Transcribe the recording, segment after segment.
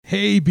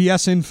Hey,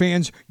 BSN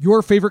fans,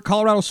 your favorite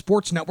Colorado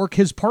Sports Network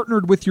has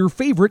partnered with your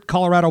favorite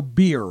Colorado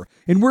beer,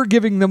 and we're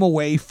giving them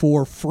away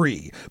for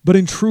free. But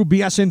in true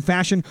BSN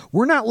fashion,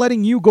 we're not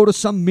letting you go to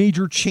some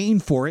major chain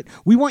for it.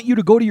 We want you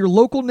to go to your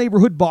local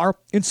neighborhood bar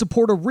and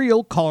support a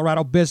real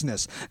Colorado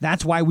business.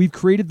 That's why we've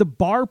created the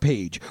bar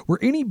page, where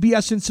any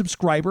BSN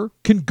subscriber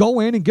can go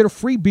in and get a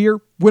free beer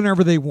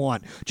whenever they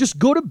want. Just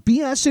go to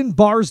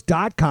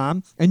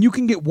bsnbars.com and you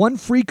can get one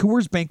free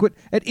Coors Banquet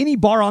at any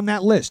bar on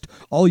that list.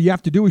 All you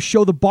have to do is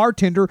show the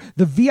bartender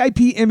the VIP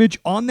image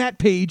on that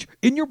page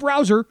in your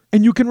browser,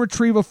 and you can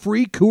retrieve a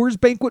free Coors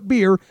Banquet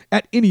beer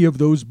at any of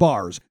those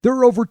bars. There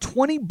are over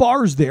 20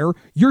 bars there.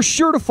 You're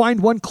sure to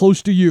find one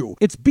close to you.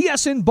 It's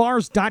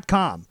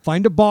bsnbars.com.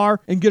 Find a bar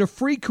and get a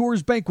free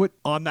Coors Banquet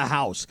on the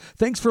house.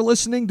 Thanks for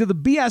listening to the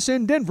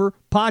BSN Denver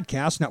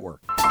Podcast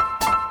Network.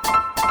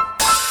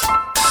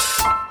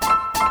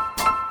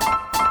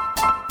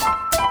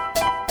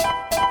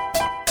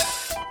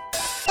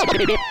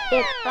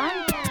 It's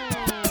fun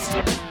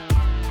time.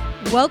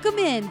 Welcome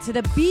in to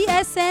the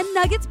BSN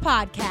Nuggets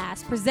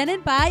podcast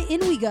presented by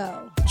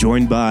InWeGo.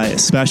 Joined by a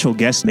special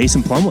guest,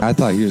 Mason Plumlee. I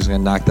thought he was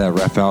going to knock that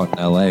ref out in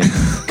L.A.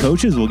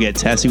 Coaches will get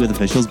testy with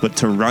officials, but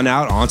to run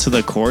out onto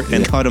the court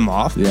and cut him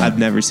off, I've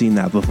never seen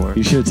that before.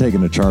 You should have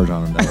taken a charge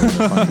on him. That would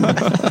have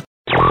been fun.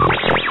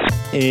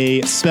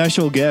 A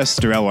special guest,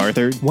 Darrell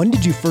Arthur. When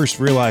did you first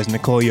realize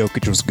Nikola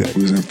Jokic was good?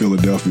 We was in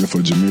Philadelphia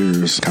for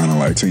Jameer's kind of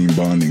like team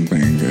bonding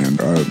thing,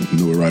 and I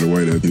knew it right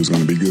away that he was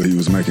going to be good. He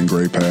was making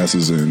great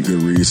passes and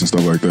good reads and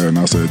stuff like that, and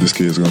I said, this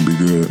kid's going to be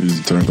good.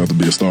 He turns out to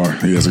be a star.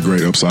 He has a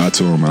great upside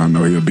to him, and I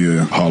know he'll be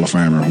a Hall of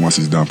Famer once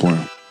he's done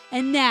playing.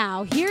 And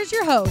now, here's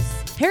your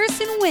hosts,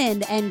 Harrison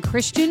Wind and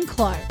Christian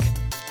Clark.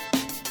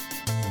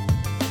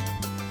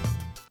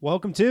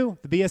 Welcome to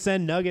the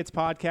BSN Nuggets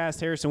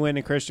podcast. Harrison Wind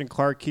and Christian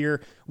Clark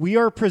here. We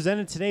are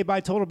presented today by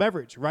Total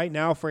Beverage. Right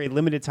now, for a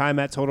limited time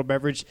at Total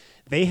Beverage,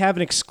 they have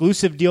an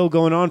exclusive deal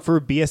going on for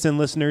BSN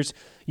listeners.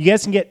 You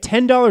guys can get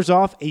 $10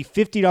 off a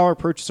 $50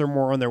 purchase or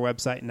more on their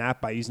website and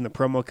app by using the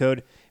promo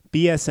code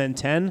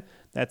BSN10.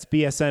 That's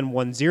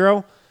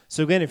BSN10.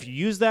 So again, if you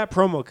use that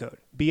promo code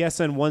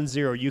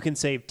BSN10, you can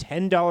save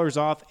 $10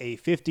 off a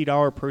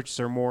 $50 purchase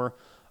or more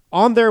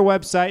on their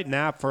website and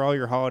app for all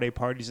your holiday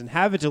parties and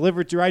have it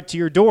delivered right to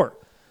your door.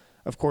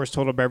 Of course,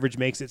 Total Beverage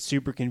makes it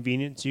super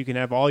convenient, so you can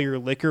have all your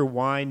liquor,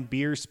 wine,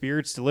 beer,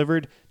 spirits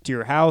delivered to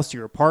your house,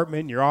 your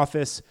apartment, your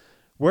office,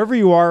 wherever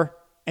you are,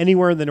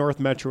 anywhere in the North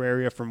Metro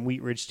area from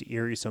Wheat Ridge to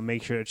Erie, so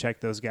make sure to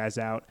check those guys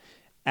out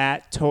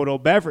at Total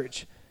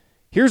Beverage.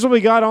 Here's what we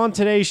got on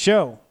today's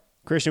show.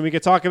 Christian, we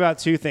could talk about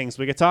two things.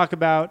 We could talk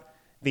about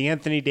the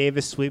Anthony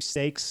Davis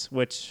sweepstakes,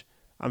 which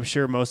I'm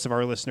sure most of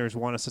our listeners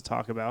want us to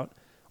talk about.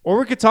 Or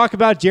we could talk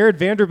about Jared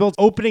Vanderbilt's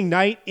opening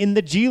night in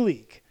the G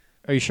League.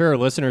 Are you sure our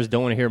listeners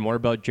don't want to hear more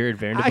about Jared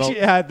Vanderbilt?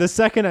 Actually, the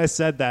second I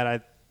said that, I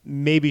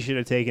maybe should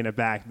have taken it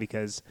back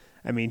because,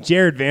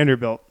 Jared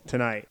Vanderbilt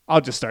tonight, I'll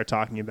just start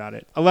talking about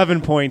it. 11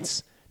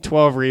 points,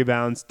 12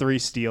 rebounds, 3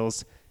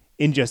 steals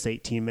in just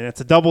 18 minutes.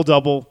 A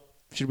double-double.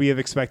 Should we have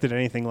expected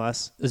anything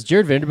less? Is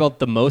Jared Vanderbilt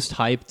the most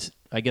hyped,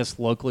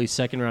 locally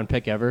second-round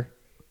pick ever?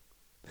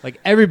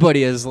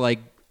 Everybody is,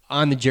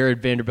 on the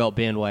Jared Vanderbilt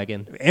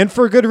bandwagon. And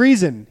for good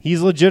reason.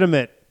 He's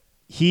legitimate.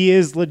 He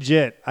is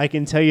legit. I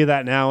can tell you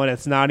that now, and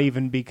it's not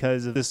even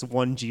because of this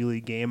one G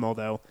League game,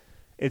 although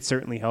it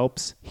certainly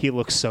helps. He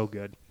looks so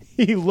good.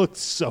 He looked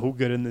so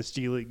good in this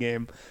G League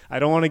game. I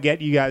don't want to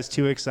get you guys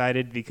too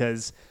excited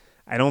because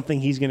I don't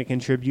think he's going to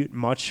contribute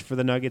much for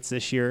the Nuggets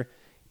this year.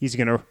 He's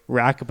going to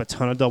rack up a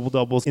ton of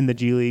double-doubles in the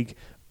G League,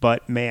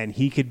 but, man,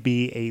 he could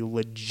be a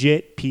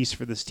legit piece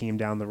for this team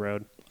down the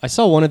road. I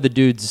saw one of the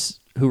dudes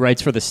who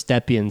writes for the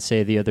Stepien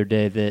say the other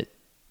day that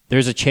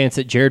there's a chance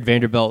that Jared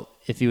Vanderbilt,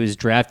 if he was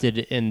drafted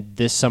in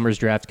this summer's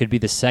draft, could be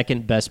the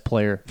second best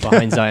player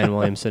behind Zion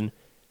Williamson.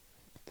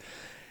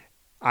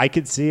 I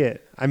could see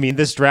it.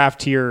 This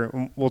draft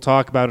here, we'll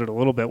talk about it a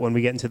little bit when we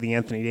get into the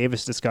Anthony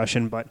Davis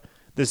discussion, but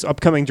this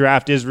upcoming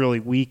draft is really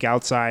weak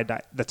outside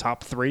the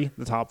top 3,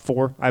 the top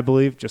 4, I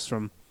believe, just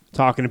from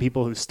talking to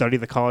people who study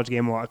the college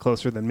game a lot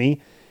closer than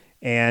me.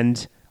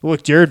 And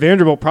look, Jared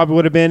Vanderbilt probably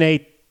would have been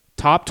a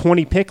top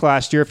 20 pick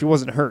last year if he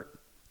wasn't hurt.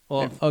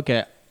 Well,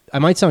 okay. I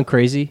might sound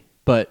crazy,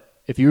 but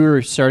if you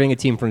were starting a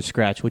team from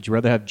scratch, would you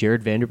rather have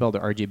Jared Vanderbilt or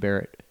RJ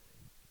Barrett?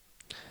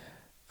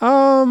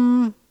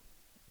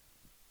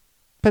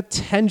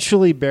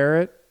 Potentially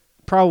Barrett.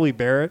 Probably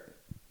Barrett.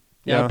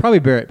 Yeah, probably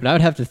Barrett, but I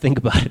would have to think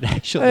about it,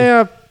 actually.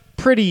 Yeah,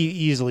 pretty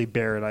easily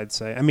Barrett, I'd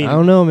say. I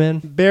don't know, man.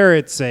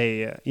 Barrett's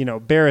a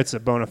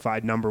bona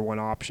fide number one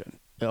option.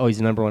 Oh, he's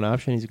the number one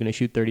option? He's going to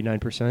shoot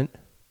 39%?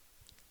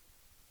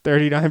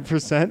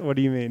 39%? What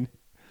do you mean?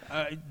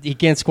 He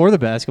can't score the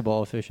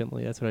basketball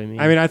efficiently. That's what I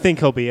mean. I think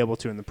he'll be able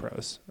to in the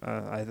pros.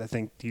 I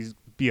think he's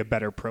be a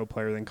better pro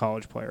player than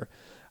college player.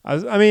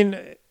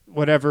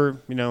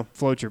 Whatever,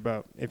 float your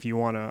boat. If you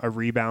want a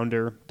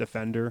rebounder,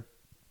 defender,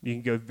 you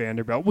can go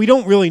Vanderbilt. We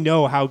don't really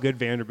know how good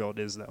Vanderbilt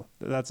is, though.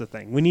 That's the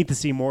thing. We need to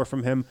see more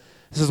from him.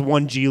 This is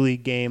one G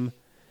League game.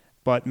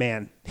 But,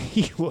 man,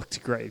 he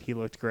looked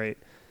great.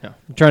 No,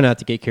 I'm trying not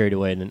to get carried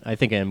away, and I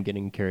think I am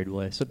getting carried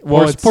away. So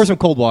Well, pour some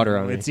cold water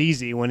on me. It's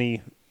easy when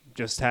he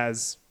just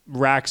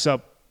racks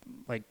up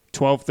like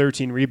 12,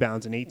 13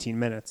 rebounds in 18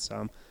 minutes.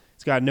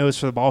 He's got a nose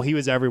for the ball. He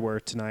was everywhere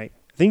tonight.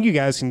 I think you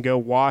guys can go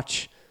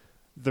watch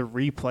the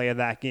replay of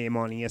that game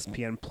on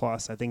ESPN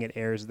Plus. I think it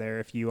airs there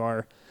if you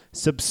are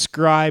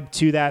subscribed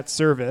to that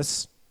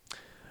service.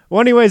 Well,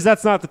 anyways,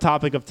 that's not the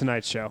topic of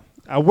tonight's show.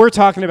 We're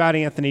talking about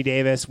Anthony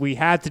Davis. We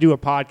had to do a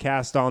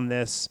podcast on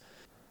this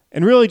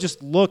and really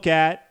just look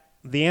at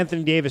the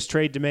Anthony Davis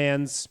trade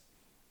demands,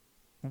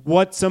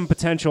 what some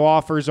potential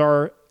offers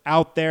are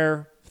out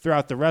there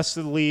throughout the rest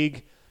of the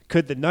league.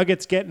 Could the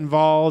Nuggets get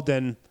involved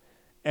and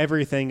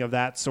everything of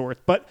that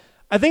sort? But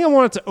I think I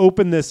wanted to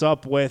open this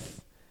up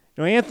with,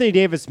 Anthony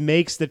Davis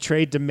makes the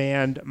trade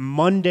demand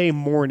Monday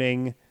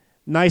morning.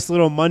 Nice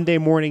little Monday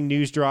morning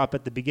news drop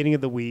at the beginning of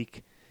the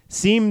week.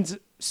 Seemed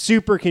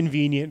super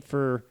convenient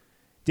for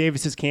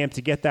Davis's camp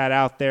to get that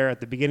out there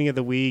at the beginning of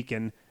the week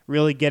and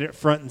really get it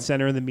front and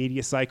center in the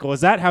media cycle.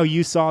 Is that how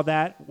you saw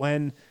that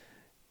when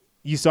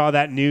you saw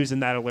that news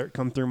and that alert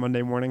come through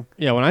Monday morning?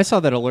 Yeah, when I saw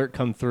that alert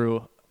come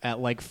through at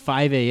like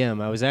 5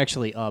 a.m., I was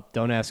actually up.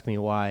 Don't ask me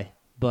why.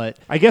 But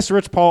I guess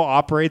Rich Paul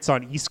operates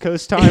on East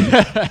Coast time.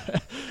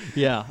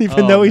 yeah.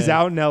 Even though he's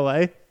out in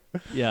LA.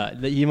 Yeah,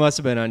 he must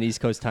have been on East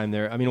Coast time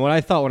there. I mean, what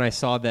I thought when I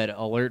saw that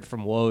alert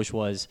from Woj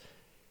was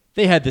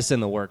they had this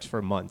in the works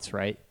for months,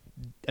 right?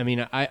 I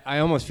mean, I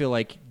almost feel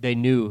like they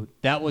knew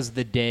that was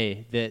the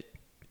day that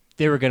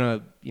they were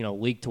going to,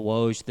 leak to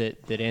Woj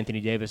that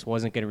Anthony Davis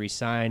wasn't going to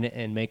resign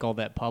and make all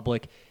that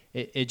public.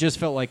 It just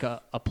felt like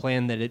a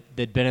plan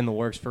that'd been in the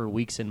works for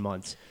weeks and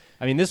months.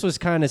 I mean, this was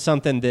kind of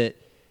something that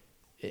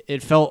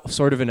it felt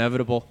sort of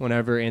inevitable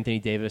whenever Anthony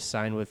Davis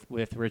signed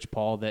with Rich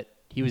Paul that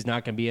he was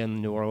not going to be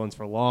in New Orleans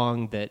for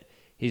long, that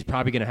he's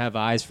probably going to have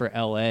eyes for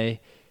LA,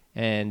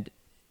 and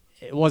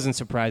it wasn't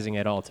surprising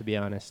at all, to be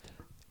honest.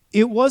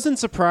 It wasn't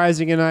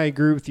surprising, and I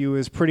agree with you, it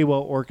was pretty well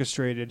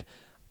orchestrated.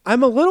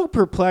 I'm a little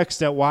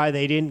perplexed at why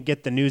they didn't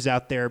get the news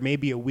out there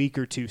maybe a week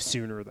or two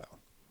sooner, though.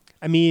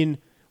 I mean,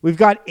 we've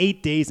got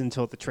 8 days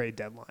until the trade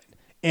deadline.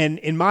 And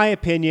in my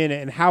opinion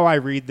and how I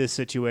read this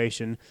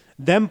situation,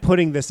 them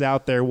putting this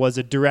out there was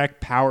a direct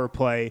power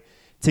play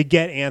to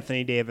get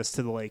Anthony Davis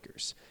to the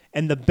Lakers.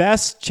 And the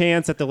best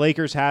chance that the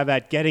Lakers have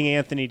at getting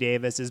Anthony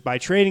Davis is by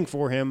trading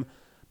for him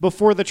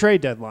before the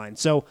trade deadline.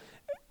 So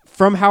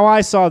from how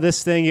I saw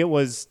this thing, it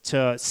was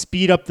to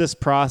speed up this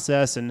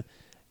process and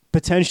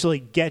potentially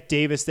get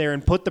Davis there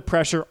and put the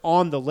pressure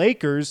on the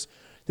Lakers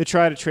to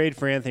try to trade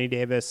for Anthony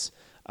Davis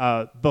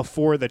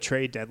before the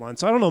trade deadline.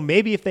 So I don't know,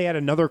 maybe if they had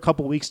another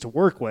couple weeks to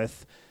work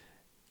with,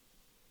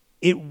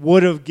 it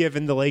would have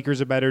given the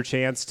Lakers a better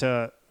chance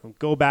to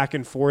go back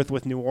and forth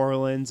with New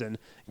Orleans and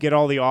get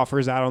all the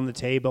offers out on the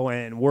table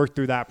and work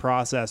through that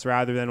process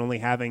rather than only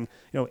having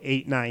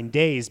 8-9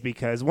 days,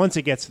 because once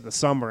it gets to the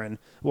summer, and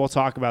we'll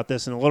talk about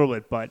this in a little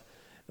bit, but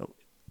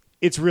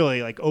it's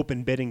really like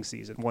open bidding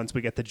season once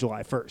we get to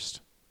July 1st.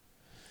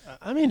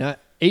 I mean,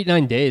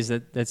 8-9 days,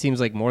 that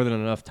seems like more than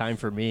enough time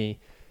for me.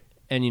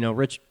 And,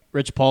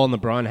 Rich Paul and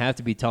LeBron have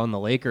to be telling the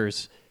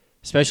Lakers,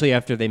 especially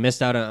after they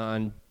missed out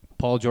on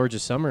Paul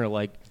George's summer,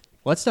 like,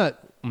 let's not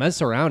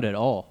mess around at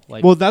all.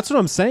 Like, well, that's what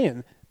I'm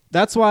saying.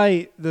 That's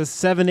why the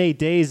 7-8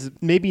 days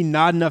maybe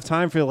not enough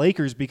time for the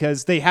Lakers,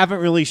 because they haven't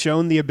really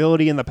shown the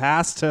ability in the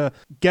past to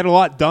get a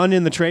lot done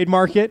in the trade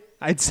market,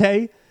 I'd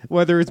say.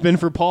 Whether it's been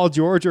for Paul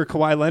George or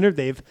Kawhi Leonard,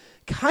 they've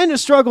kind of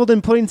struggled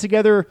in putting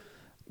together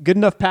good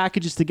enough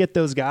packages to get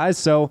those guys.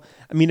 So,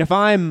 I mean, if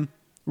I'm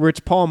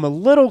Rich Paul, I'm a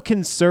little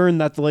concerned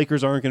that the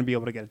Lakers aren't going to be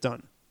able to get it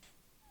done.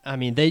 I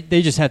mean, they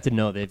just have to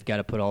know they've got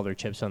to put all their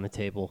chips on the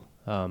table.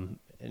 And,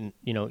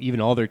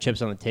 even all their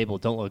chips on the table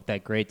don't look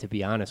that great, to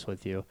be honest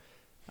with you.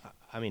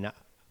 I mean,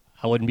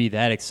 I wouldn't be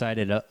that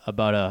excited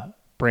about a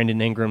Brandon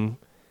Ingram,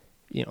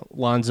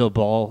 Lonzo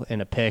Ball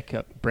and a pick.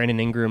 Brandon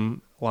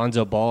Ingram,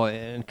 Lonzo Ball,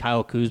 and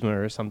Kyle Kuzma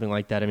or something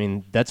like that. I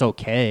mean, that's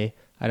okay.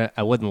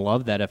 I wouldn't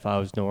love that if I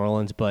was New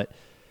Orleans, but,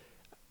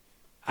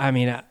 I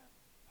mean,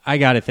 I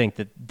got to think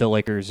that the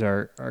Lakers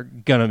are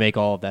going to make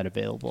all of that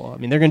available. I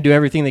mean, they're going to do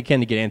everything they can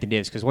to get Anthony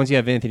Davis, because once you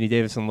have Anthony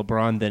Davis and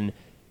LeBron, then,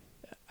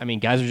 I mean,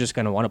 guys are just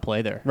going to want to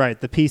play there. Right,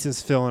 the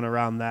pieces filling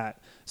around that.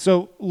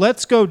 So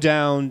let's go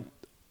down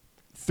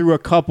through a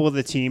couple of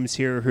the teams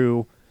here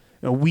who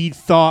we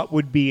thought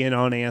would be in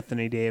on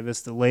Anthony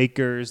Davis: the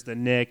Lakers, the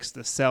Knicks,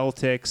 the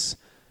Celtics.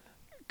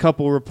 A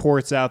couple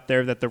reports out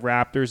there that the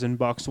Raptors and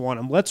Bucks want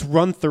him. Let's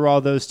run through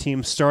all those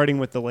teams, starting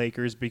with the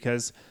Lakers,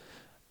 because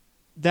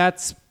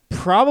that's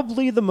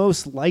probably the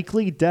most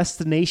likely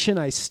destination,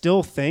 I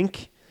still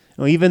think.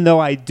 Even though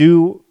I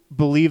do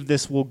believe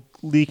this will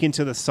leak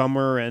into the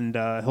summer and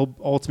he'll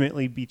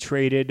ultimately be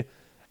traded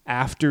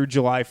after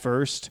July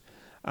 1st.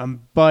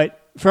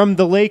 But from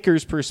the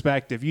Lakers'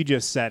 perspective, you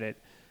just said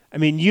it. I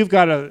mean, you've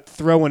got to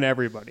throw in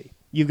everybody.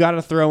 You've got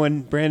to throw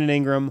in Brandon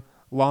Ingram,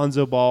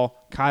 Lonzo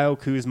Ball, Kyle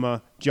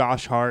Kuzma,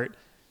 Josh Hart,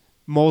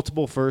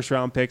 multiple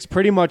first-round picks.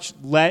 Pretty much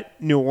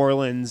let New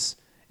Orleans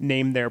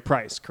name their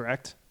price,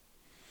 correct?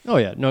 Oh,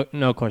 yeah,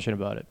 no question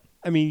about it.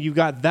 I mean, you've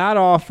got that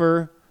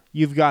offer.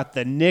 You've got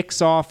the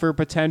Knicks offer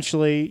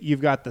potentially.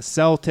 You've got the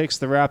Celtics,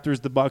 the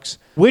Raptors, the Bucks.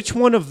 Which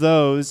one of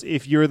those,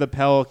 if you're the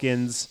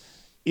Pelicans,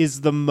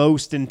 is the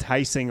most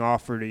enticing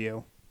offer to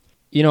you?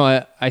 You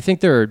know, I think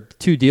there are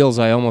two deals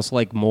I almost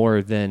like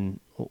more than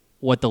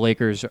what the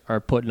Lakers are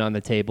putting on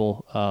the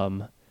table.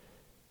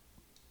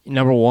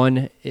 Number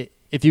one,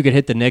 if you could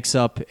hit the Knicks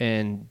up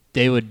and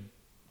they would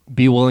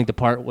be willing to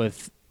part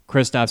with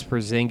Kristaps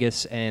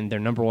Porzingis and their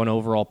number one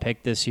overall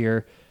pick this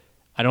year,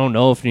 I don't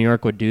know if New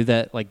York would do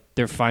that. Like,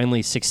 they're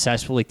finally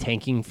successfully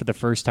tanking for the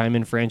first time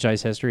in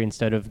franchise history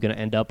instead of going to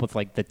end up with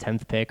like the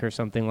 10th pick or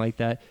something like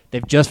that.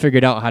 They've just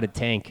figured out how to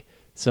tank.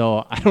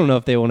 So I don't know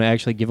if they want to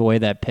actually give away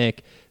that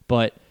pick,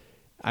 but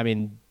I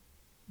mean,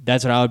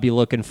 that's what I would be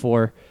looking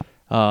for.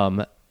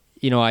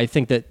 I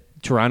think that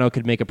Toronto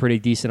could make a pretty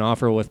decent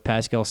offer with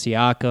Pascal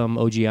Siakam,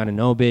 OG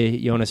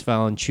Anunoby, Jonas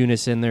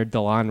Valanciunas in there,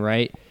 DeLon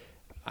Wright.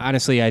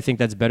 Honestly, I think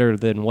that's better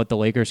than what the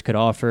Lakers could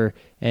offer.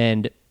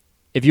 And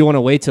if you want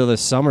to wait till the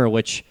summer,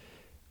 which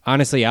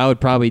honestly I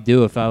would probably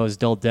do if I was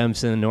Dell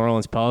Demps and the New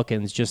Orleans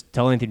Pelicans, just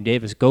tell Anthony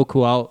Davis, go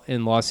cool out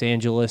in Los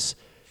Angeles.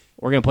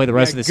 We're going to play the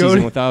rest of the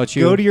season without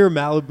you. Go to your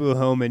Malibu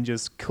home and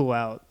just cool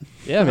out.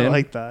 Yeah, man. I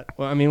like that.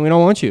 Well, I mean, we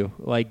don't want you.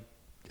 Like,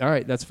 all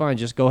right, that's fine.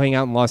 Just go hang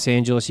out in Los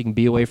Angeles. You can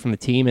be away from the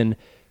team, and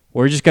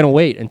we're just going to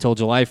wait until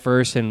July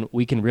 1st, and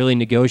we can really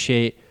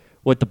negotiate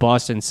with the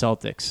Boston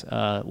Celtics.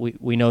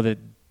 We know that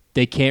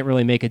they can't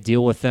really make a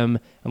deal with them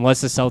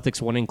unless the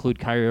Celtics want to include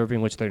Kyrie Irving,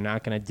 which they're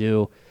not going to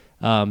do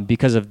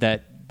because of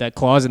that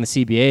clause in the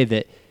CBA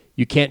that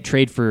you can't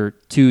trade for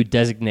two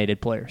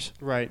designated players.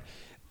 Right.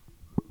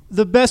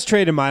 The best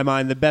trade in my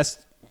mind, the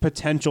best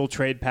potential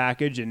trade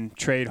package and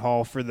trade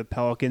haul for the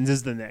Pelicans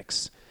is the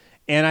Knicks.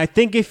 And I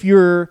think if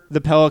you're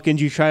the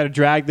Pelicans, you try to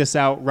drag this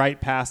out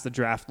right past the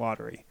draft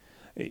lottery.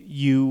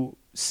 You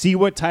see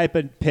what type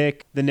of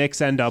pick the Knicks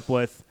end up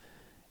with.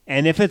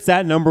 And if it's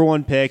that number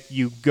one pick,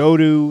 you go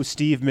to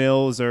Steve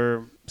Mills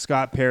or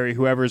Scott Perry,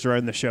 whoever's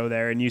running the show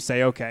there, and you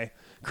say, okay,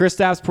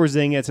 Kristaps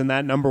Porzingis and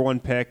that number one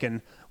pick,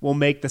 and we'll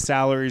make the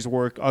salaries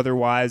work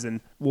otherwise,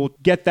 and we'll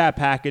get that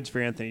package for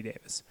Anthony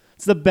Davis.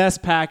 It's the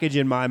best package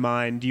in my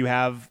mind. You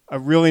have a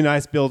really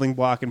nice building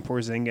block in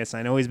Porzingis.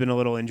 I know he's been a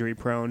little injury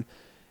prone.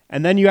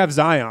 And then you have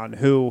Zion,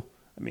 who,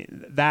 I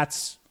mean,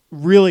 that's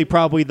really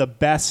probably the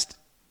best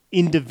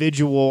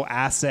individual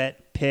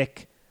asset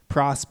pick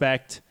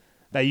prospect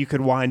that you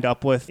could wind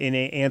up with in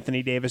an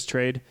Anthony Davis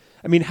trade.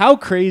 I mean, how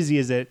crazy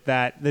is it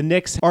that the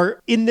Knicks are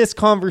in this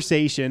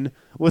conversation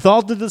with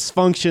all the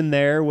dysfunction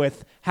there,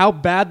 with how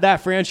bad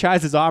that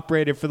franchise has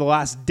operated for the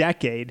last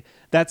decade,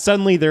 that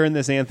suddenly they're in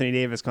this Anthony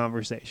Davis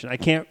conversation? I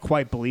can't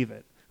quite believe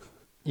it.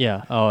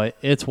 Yeah. Oh,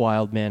 it's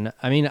wild, man.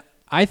 I mean,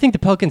 I think the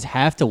Pelicans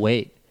have to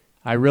wait.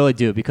 I really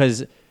do,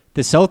 because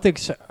the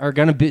Celtics are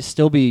going to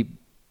still be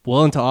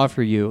willing to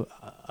offer you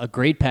a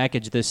great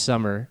package this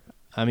summer.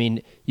 I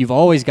mean, you've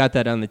always got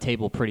that on the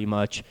table pretty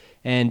much.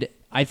 And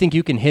I think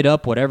you can hit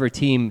up whatever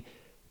team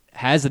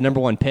has the number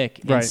one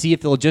pick and see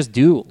if they'll just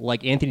do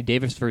like Anthony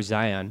Davis for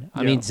Zion.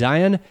 I mean,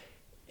 Zion,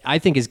 I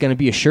think, is going to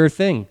be a sure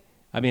thing.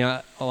 I mean,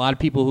 a lot of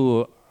people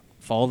who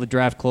follow the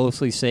draft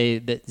closely say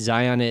that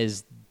Zion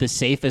is the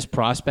safest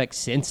prospect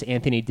since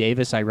Anthony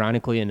Davis,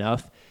 ironically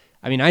enough.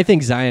 I mean, I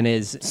think Zion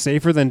is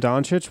safer than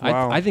Doncic.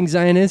 Wow. I think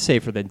Zion is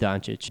safer than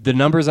Doncic. The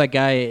numbers that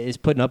guy is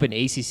putting up in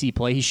ACC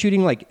play, he's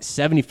shooting like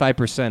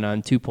 75%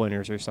 on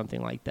 2-pointers or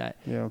something like that.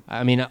 Yeah.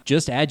 I mean,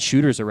 just add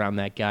shooters around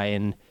that guy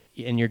and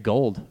you're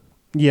gold.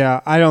 Yeah,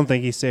 I don't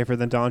think he's safer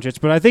than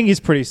Doncic, but I think he's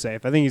pretty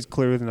safe. I think he's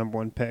clearly the number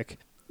one pick.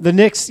 The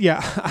Knicks,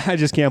 yeah, I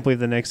just can't believe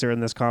the Knicks are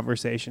in this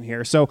conversation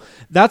here. So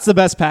that's the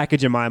best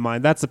package in my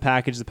mind. That's the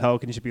package the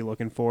Pelicans should be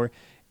looking for.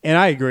 And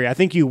I agree. I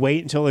think you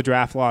wait until the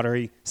draft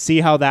lottery,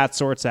 see how that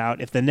sorts out.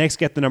 If the Knicks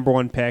get the number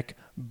one pick,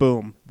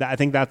 boom. I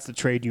think that's the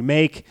trade you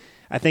make.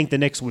 I think the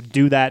Knicks would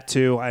do that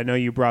too. I know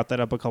you brought that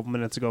up a couple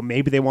minutes ago.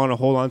 Maybe they want to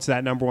hold on to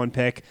that number one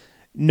pick.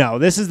 No,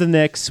 this is the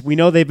Knicks. We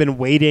know they've been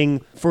waiting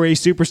for a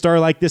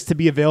superstar like this to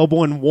be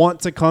available and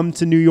want to come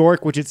to New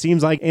York, which it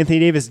seems like Anthony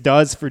Davis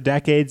does for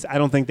decades. I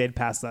don't think they'd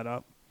pass that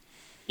up.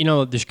 You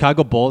know, the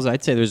Chicago Bulls,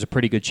 I'd say there's a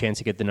pretty good chance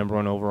to get the number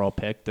one overall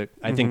pick.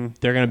 I think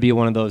they're going to be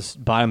one of those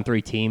bottom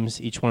three teams.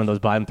 Each one of those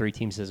bottom three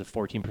teams has a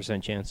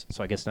 14% chance,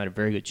 so I guess not a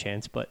very good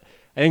chance. But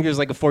I think there's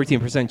like a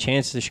 14%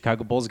 chance the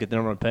Chicago Bulls get the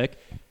number one pick.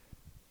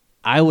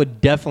 I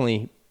would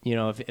definitely,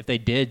 if they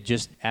did,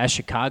 just ask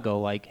Chicago,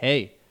 like,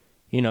 hey,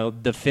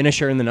 the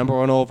finisher and the number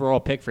one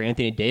overall pick for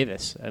Anthony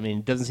Davis. I mean,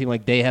 it doesn't seem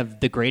like they have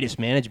the greatest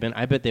management.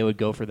 I bet they would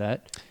go for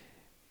that.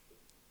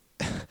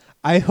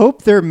 I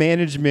hope their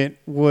management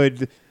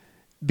would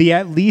be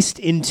at least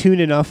in tune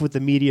enough with the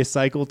media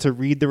cycle to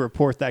read the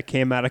report that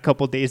came out a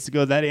couple days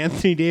ago that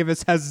Anthony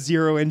Davis has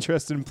zero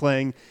interest in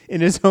playing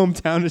in his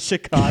hometown of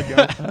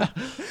Chicago.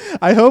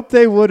 I hope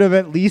they would have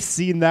at least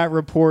seen that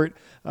report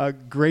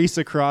grace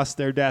across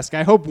their desk.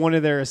 I hope one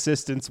of their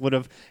assistants would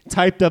have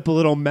typed up a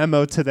little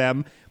memo to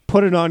them,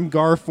 put it on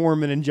Gar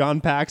Forman and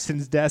John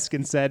Paxson's desk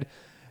and said,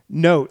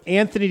 note,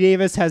 Anthony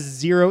Davis has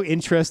zero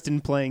interest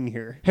in playing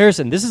here.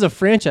 Harrison, this is a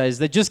franchise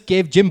that just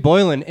gave Jim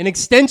Boylan an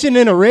extension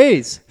and a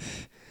raise.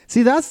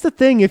 See, that's the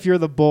thing. If you're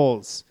the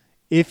Bulls,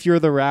 if you're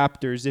the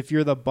Raptors, if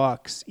you're the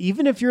Bucks,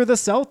 even if you're the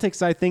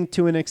Celtics, I think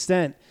to an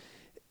extent,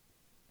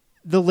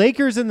 the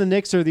Lakers and the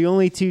Knicks are the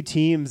only two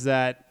teams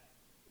that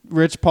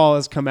Rich Paul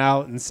has come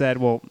out and said,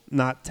 well,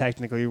 not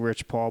technically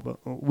Rich Paul,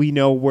 but we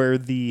know where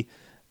the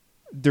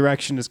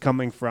direction is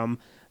coming from.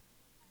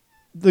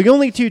 The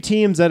only two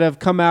teams that have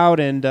come out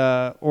and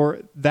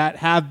or that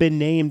have been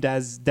named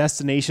as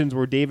destinations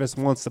where Davis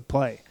wants to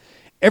play.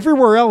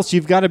 Everywhere else,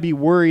 you've got to be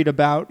worried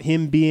about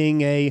him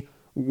being a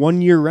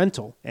one-year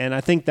rental. And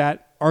I think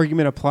that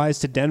argument applies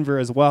to Denver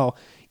as well.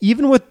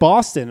 Even with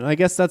Boston, and I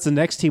guess that's the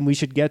next team we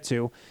should get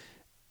to.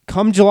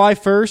 Come July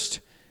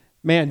 1st,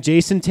 man,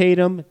 Jason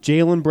Tatum,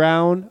 Jaylen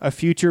Brown, a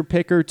future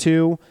pick or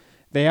two.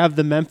 They have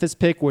the Memphis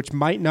pick, which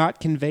might not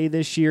convey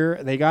this year.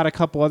 They got a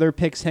couple other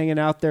picks hanging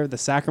out there. The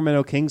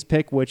Sacramento Kings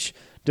pick, which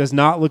does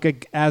not look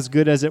as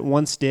good as it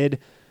once did.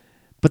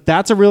 But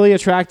that's a really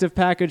attractive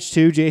package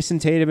too, Jason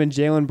Tatum and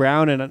Jaylen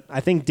Brown. And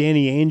I think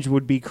Danny Ainge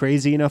would be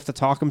crazy enough to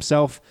talk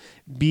himself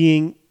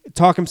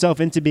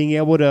into being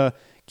able to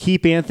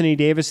keep Anthony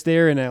Davis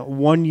there in a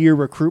one-year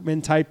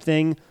recruitment type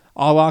thing,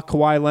 a la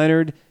Kawhi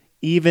Leonard,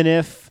 even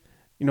if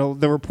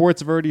the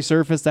reports have already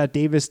surfaced that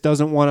Davis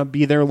doesn't want to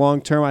be there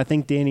long term. I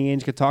think Danny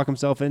Ainge could talk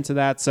himself into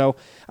that. So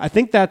I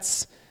think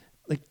that's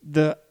like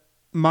the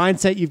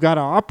mindset you've got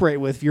to operate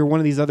with. If you're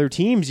one of these other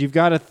teams, you've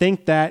got to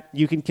think that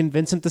you can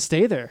convince him to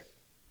stay there.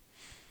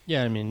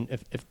 Yeah, I mean,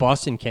 if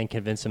Boston can't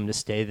convince him to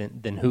stay,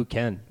 then who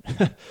can?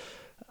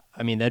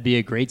 I mean, that'd be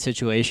a great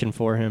situation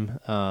for him.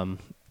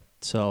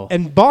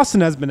 And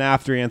Boston has been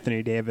after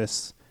Anthony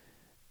Davis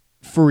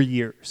for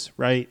years,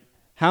 right?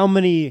 How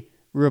many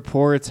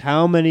reports,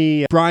 how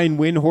many Brian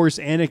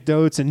Windhorst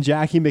anecdotes and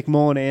Jackie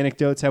McMullen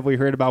anecdotes have we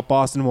heard about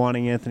Boston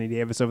wanting Anthony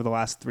Davis over the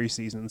last 3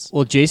 seasons?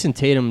 Well, Jason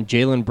Tatum,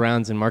 Jaylen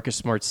Brown's, and Marcus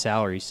Smart's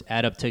salaries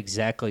add up to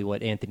exactly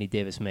what Anthony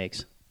Davis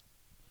makes.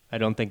 I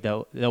don't think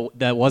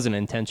that wasn't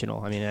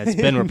intentional. I mean, it's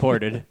been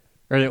reported,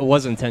 or it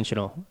was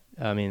intentional.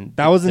 I mean,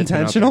 that was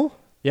intentional?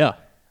 Yeah.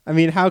 I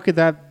mean, how could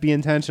that be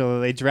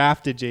intentional? They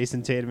drafted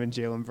Jason Tatum and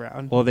Jaylen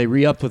Brown. Well, they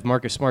re-upped with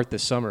Marcus Smart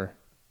this summer.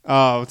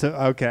 Oh,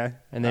 okay.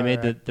 And they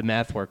made the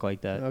math work like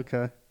that.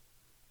 Okay.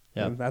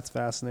 Yeah, that's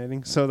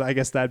fascinating. So I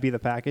guess that'd be the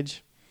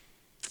package.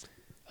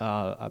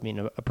 I mean,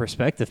 a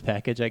prospective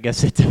package. I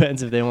guess it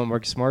depends if they want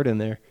Marcus Smart in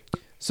there.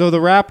 So the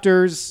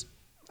Raptors,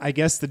 I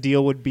guess the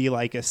deal would be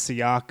like a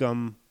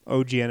Siakam,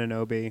 OG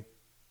Anunoby,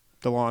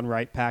 DeLon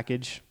Wright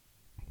package.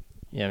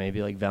 Yeah,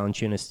 maybe like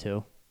Valanciunas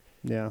too.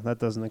 Yeah, that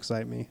doesn't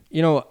excite me.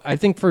 I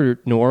think for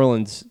New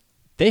Orleans,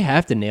 they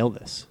have to nail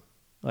this.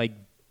 Like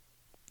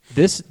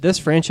this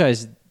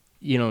franchise,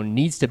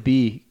 needs to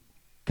be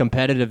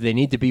competitive. They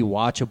need to be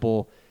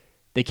watchable.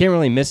 They can't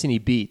really miss any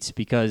beats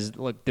because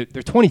look, they're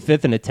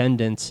 25th in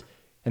attendance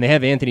and they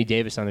have Anthony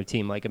Davis on their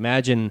team. Like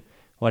imagine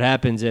what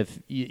happens if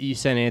you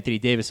send Anthony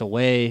Davis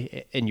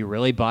away and you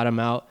really bottom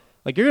out.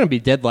 Like you're going to be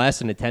dead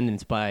last in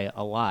attendance by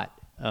a lot.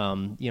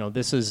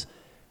 This is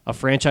a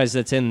franchise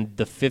that's in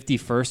the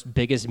 51st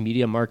biggest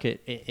media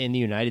market in the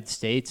United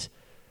States.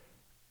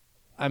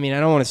 I mean, I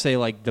don't want to say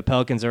like the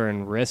Pelicans are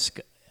in risk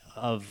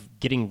of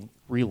getting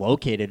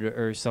relocated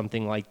or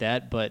something like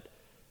that, but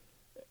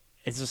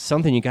it's just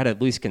something you got to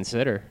at least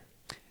consider.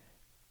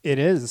 It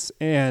is.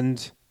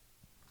 And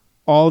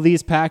all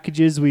these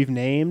packages we've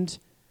named,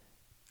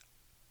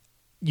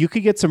 you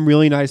could get some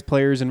really nice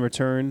players in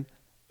return.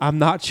 I'm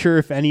not sure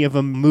if any of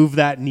them move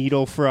that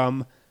needle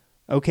from,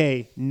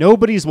 okay,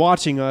 nobody's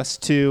watching us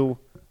to,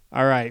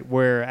 all right,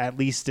 we're at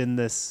least in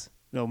this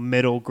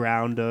middle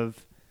ground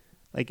of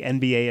like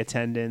NBA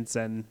attendance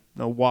and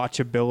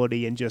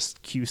watchability and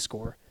just Q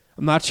score.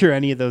 I'm not sure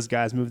any of those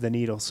guys move the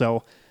needle.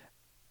 So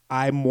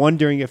I'm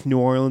wondering if New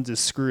Orleans is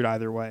screwed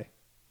either way.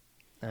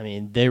 I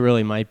mean, they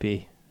really might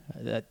be.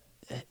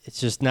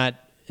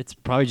 It's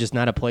probably just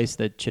not a place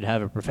that should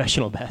have a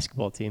professional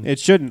basketball team. It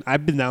shouldn't.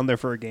 I've been down there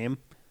for a game.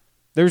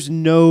 There's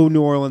no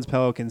New Orleans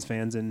Pelicans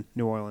fans in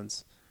New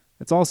Orleans.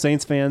 It's all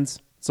Saints fans.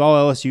 It's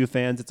all LSU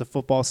fans. It's a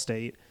football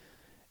state.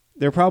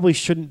 There probably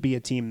shouldn't be a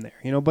team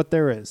there, but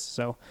there is.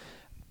 So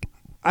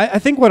I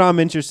think what I'm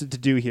interested to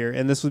do here,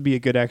 and this would be a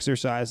good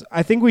exercise,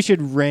 I think we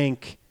should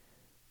rank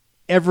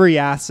every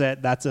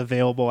asset that's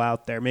available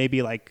out there,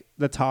 maybe like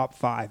the top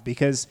 5,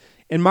 because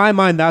in my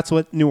mind, that's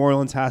what New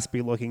Orleans has to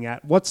be looking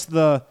at. What's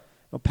the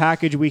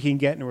package we can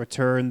get in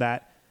return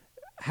that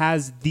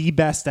has the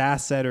best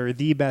asset or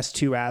the best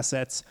 2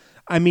 assets?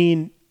 I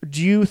mean,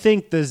 do you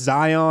think the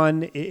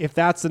Zion, if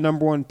that's the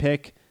number 1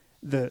 pick,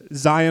 the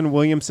Zion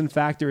Williamson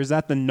factor, is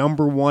that the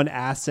number 1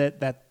 asset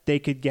that they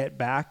could get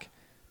back?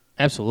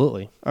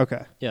 Absolutely.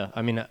 Okay. Yeah.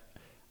 I mean,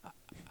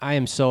 I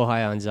am so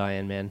high on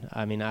Zion, man.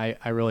 I mean,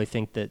 I really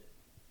think that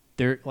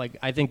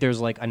I think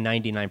there's like a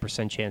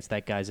 99% chance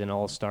that guy's an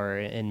all-star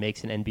and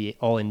makes an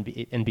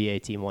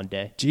NBA team one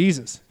day.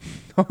 Jesus.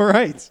 All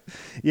right.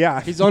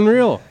 Yeah. He's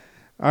unreal.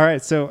 All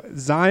right. So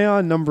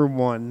Zion, number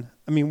 1.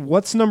 I mean,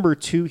 what's number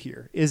 2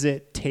 here? Is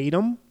it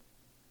Tatum?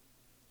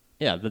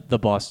 Yeah. The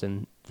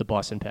Boston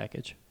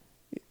package.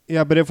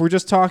 Yeah. But if we're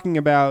just talking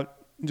about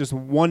just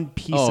one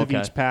piece of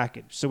each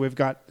package. So we've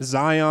got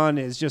Zion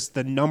is just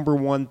the number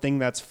one thing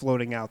that's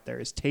floating out there.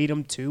 Is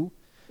Tatum 2?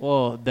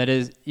 Well, that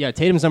is,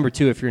 Tatum's number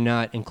 2 if you're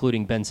not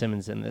including Ben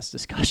Simmons in this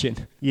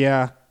discussion.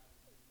 Yeah.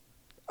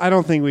 I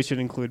don't think we should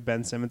include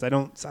Ben Simmons. I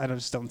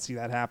just don't see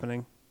that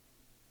happening.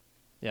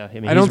 Yeah, I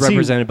mean, he's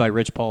represented by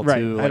Rich Paul, right.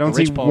 too. I don't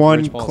see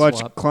one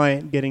clutch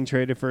client getting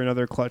traded for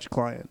another clutch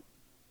client.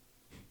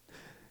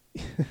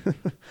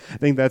 I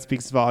think that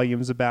speaks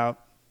volumes about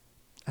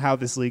how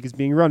this league is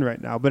being run right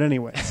now. But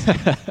anyways.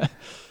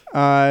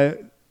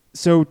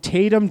 So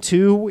Tatum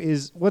 2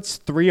 is, what's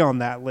 3 on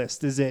that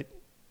list? Is it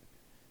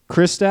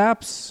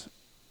Kristaps?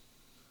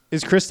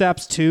 Is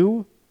Kristaps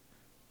 2?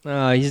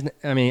 I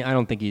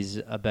don't think he's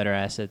a better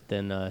asset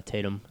than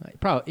Tatum.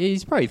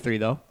 He's probably 3,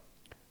 though.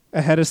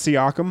 Ahead of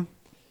Siakam?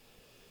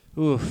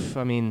 Oof,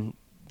 I mean,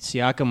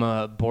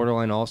 Siakam,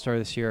 borderline all-star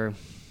this year.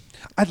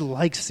 I'd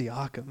like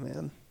Siakam,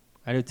 man.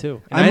 I do,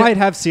 too. I might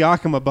have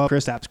Siakam above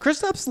Kristaps.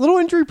 Kristaps, little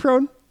injury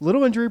prone.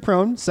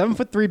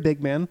 7'3"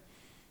 big man.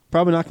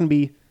 Probably not going to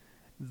be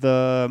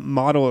the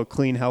model of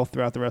clean health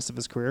throughout the rest of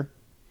his career.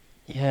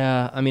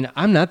 Yeah, I mean,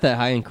 I'm not that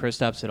high in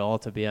Kristaps at all,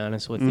 to be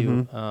honest with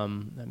you. I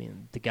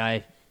mean, the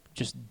guy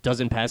just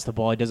doesn't pass the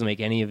ball. He doesn't make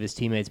any of his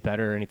teammates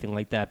better or anything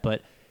like that.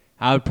 But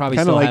I would probably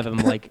still have him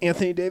like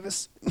Anthony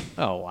Davis.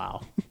 Oh,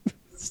 wow.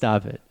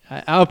 Stop it.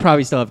 I would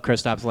probably still have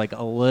Kristaps like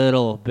a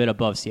little bit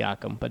above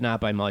Siakam, but not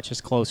by much.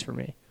 It's close for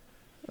me.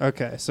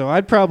 Okay, so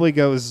I'd probably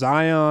go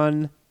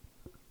Zion,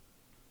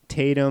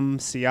 Tatum,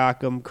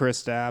 Siakam,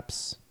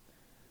 Kristaps.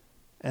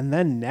 And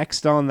then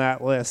next on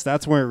that list,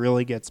 that's where it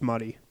really gets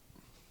muddy.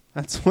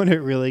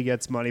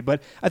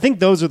 But I think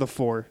those are the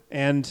 4.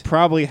 And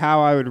probably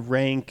how I would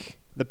rank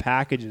the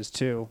packages,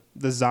 too.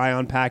 The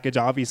Zion package,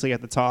 obviously,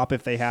 at the top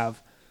if they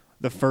have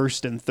the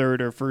first and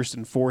third or first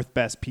and fourth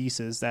best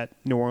pieces that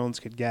New Orleans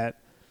could get.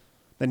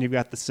 Then you've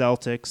got the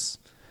Celtics.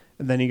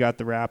 And then you got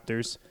the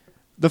Raptors.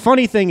 The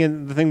funny thing,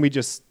 and the thing we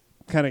just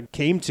kind of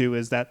came to,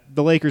 is that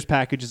the Lakers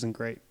package isn't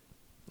great.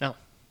 No.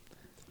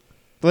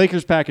 The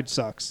Lakers package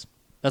sucks.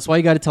 That's why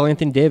you got to tell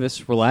Anthony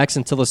Davis, relax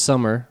until the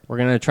summer. We're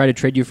going to try to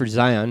trade you for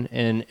Zion,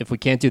 and if we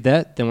can't do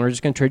that, then we're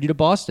just going to trade you to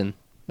Boston.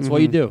 That's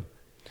what you do.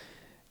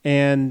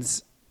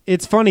 And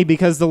it's funny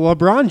because the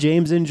LeBron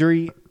James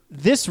injury,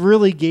 this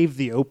really gave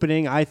the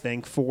opening, I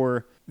think,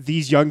 for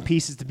these young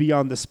pieces to be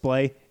on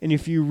display. And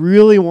if you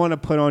really want to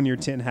put on your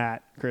tin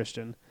hat,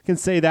 Christian, can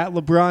say that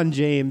LeBron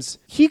James,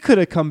 he could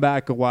have come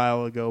back a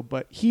while ago,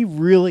 but he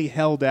really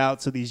held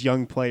out so these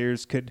young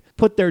players could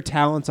put their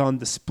talents on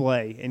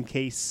display in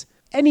case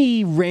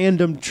any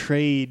random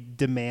trade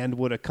demand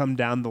would have come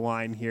down the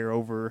line here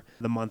over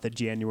the month of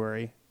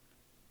January.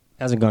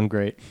 Hasn't gone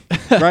great.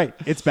 Right.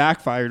 It's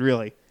backfired,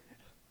 really.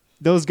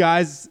 Those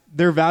guys,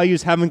 their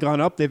values haven't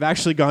gone up. They've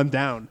actually gone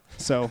down.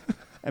 So,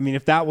 I mean,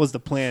 if that was the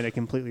plan, it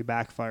completely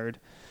backfired.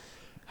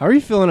 How are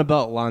you feeling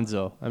about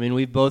Lonzo? I mean,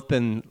 we've both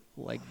been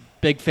like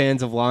big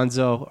fans of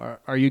Lonzo.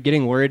 Are you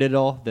getting worried at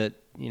all that,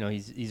 you know,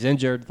 he's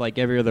injured like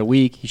every other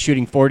week? He's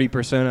shooting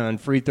 40% on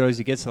free throws.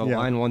 He gets to the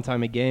line one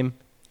time a game.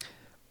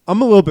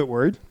 I'm a little bit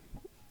worried.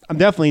 I'm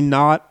definitely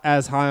not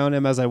as high on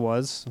him as I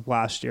was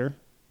last year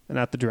and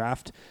at the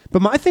draft.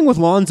 But my thing with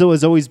Lonzo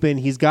has always been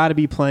he's got to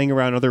be playing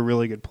around other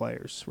really good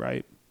players,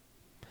 right?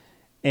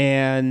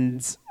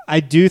 And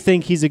I do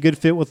think he's a good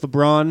fit with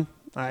LeBron.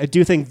 I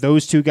do think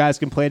those two guys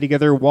can play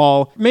together,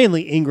 while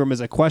mainly Ingram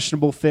is a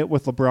questionable fit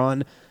with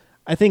LeBron.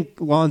 I think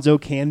Lonzo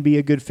can be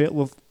a good fit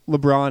with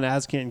LeBron,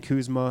 as can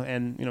Kuzma,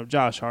 and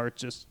Josh Hart,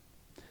 just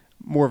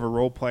more of a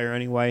role player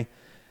anyway.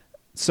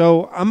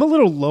 So I'm a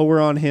little lower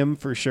on him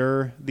for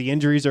sure. The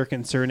injuries are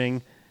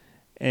concerning.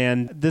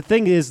 And the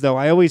thing is, though,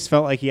 I always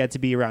felt like he had to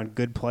be around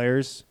good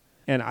players.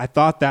 And I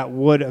thought that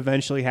would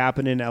eventually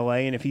happen in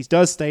L.A. And if he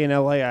does stay in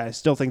L.A., I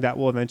still think that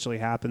will eventually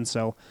happen.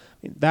 So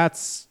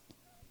that's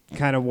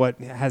kind of what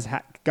has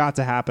got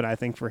to happen, I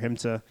think, for him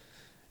to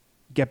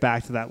get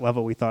back to that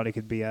level we thought he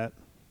could be at.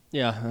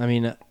 Yeah, I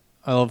mean,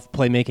 I love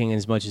playmaking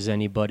as much as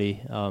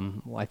anybody.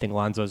 I think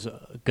Lonzo's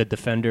a good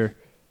defender.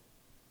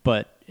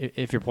 But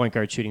if your point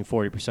guard's shooting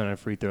 40% on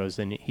free throws,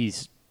 then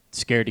he's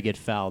scared to get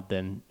fouled,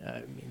 then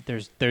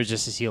there's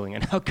just a ceiling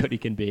on how good he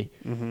can be.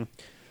 Mm-hmm.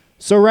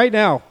 So right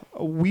now,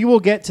 we will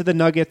get to the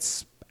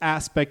Nuggets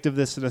aspect of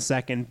this in a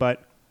second,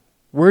 but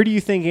where do you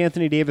think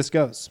Anthony Davis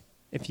goes?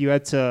 If you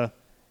had to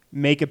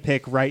make a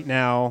pick right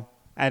now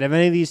out of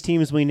any of these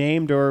teams we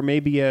named, or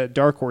maybe a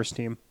dark horse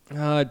team?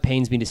 It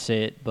pains me to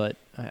say it, but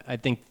I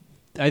think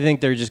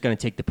they're just going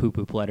to take the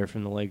poo-poo platter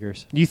from the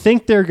Lakers. You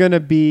think they're going to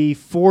be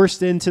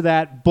forced into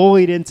that,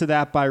 bullied into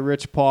that by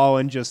Rich Paul,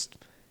 and just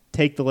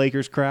take the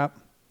Lakers crap?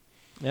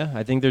 Yeah,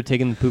 I think they're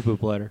taking the poo-poo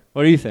platter.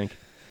 What do you think?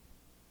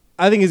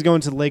 I think he's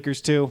going to the Lakers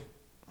too.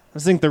 I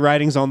think the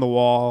writing's on the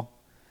wall,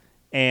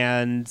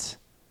 and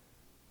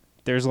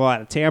there's a lot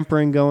of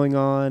tampering going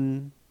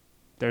on.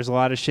 There's a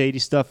lot of shady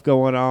stuff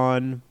going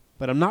on,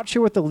 but I'm not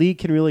sure what the league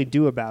can really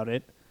do about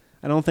it.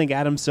 I don't think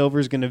Adam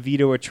Silver's going to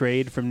veto a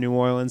trade from New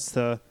Orleans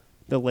to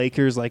the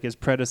Lakers like his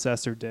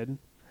predecessor did.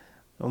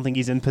 I don't think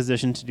he's in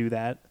position to do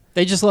that.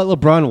 They just let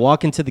LeBron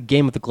walk into the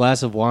game with a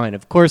glass of wine.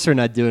 Of course they're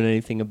not doing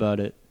anything about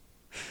it.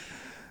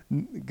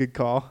 Good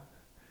call.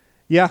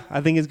 Yeah,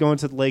 I think he's going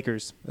to the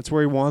Lakers. That's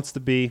where he wants to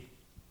be.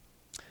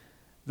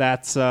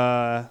 That's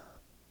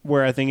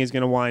where I think he's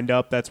going to wind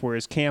up. That's where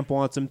his camp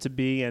wants him to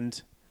be.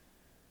 And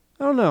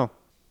I don't know.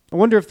 I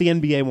wonder if the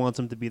NBA wants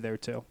him to be there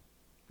too.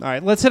 All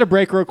right, let's hit a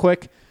break real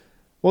quick.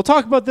 We'll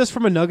talk about this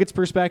from a Nuggets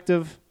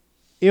perspective.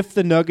 If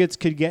the Nuggets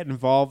could get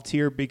involved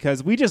here,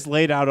 because we just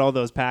laid out all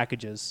those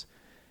packages.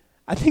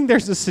 I think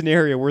there's a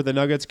scenario where the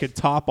Nuggets could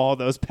top all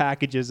those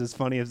packages, as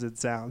funny as it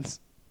sounds.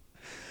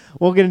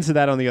 We'll get into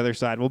that on the other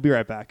side. We'll be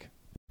right back.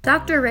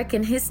 Dr. Rick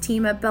and his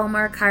team at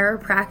Belmar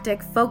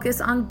Chiropractic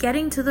focus on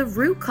getting to the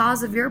root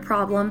cause of your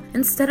problem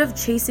instead of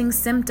chasing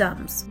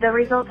symptoms. The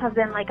results have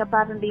been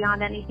above and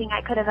beyond anything I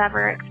could have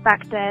ever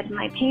expected.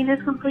 My pain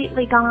is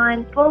completely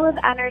gone, full of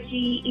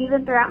energy.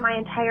 Even throughout my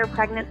entire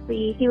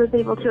pregnancy, he was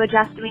able to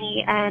adjust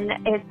me, and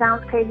it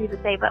sounds crazy to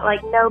say, but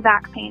no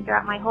back pain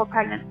throughout my whole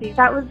pregnancy.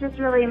 That was just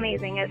really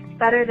amazing. It's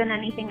better than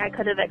anything I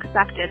could have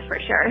expected for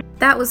sure.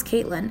 That was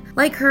Caitlin.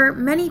 Like her,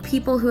 many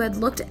people who had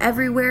looked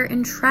everywhere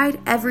and tried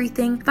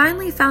everything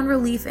finally found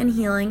relief and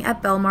healing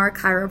at Belmar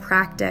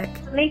Chiropractic.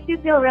 It makes you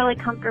feel really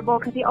comfortable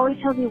because he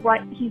always tells you what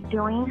he's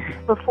doing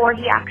before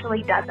he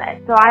actually does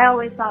it. So I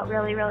always felt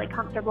really, really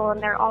comfortable,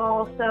 and they're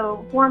all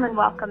so warm and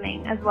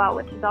welcoming as well,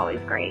 which is always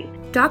great.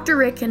 Dr.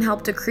 Rick can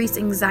help decrease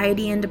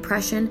anxiety and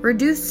depression,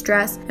 reduce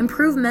stress,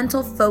 improve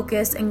mental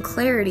focus and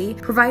clarity,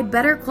 provide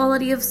better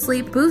quality of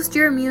sleep, boost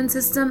your immune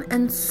system,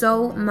 and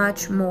so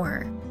much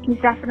more. He's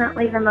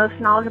definitely the most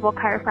knowledgeable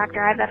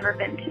chiropractor I've ever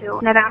been to,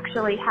 and I've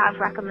actually have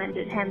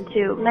recommended him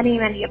to many,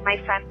 many of my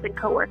friends and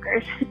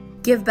coworkers.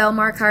 Give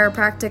Belmar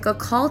Chiropractic a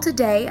call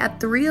today at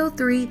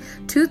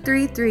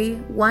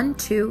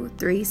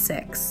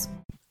 303-233-1236.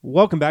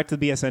 Welcome back to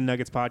the BSN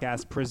Nuggets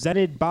podcast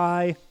presented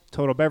by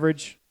Total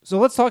Beverage. So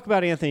let's talk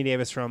about Anthony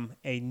Davis from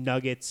a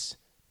Nuggets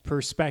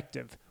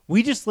perspective.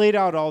 We just laid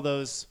out all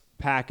those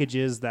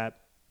packages that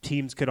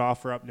teams could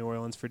offer up New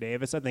Orleans for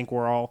Davis. I think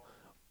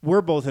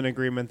we're both in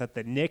agreement that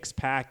the Knicks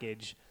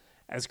package,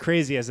 as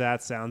crazy as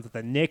that sounds, that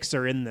the Knicks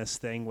are in this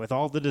thing with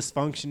all the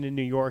dysfunction in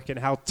New York and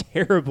how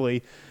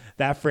terribly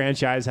that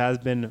franchise has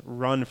been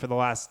run for the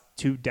last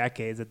 2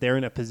 decades, that they're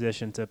in a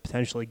position to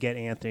potentially get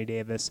Anthony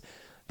Davis.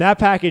 That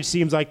package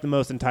seems like the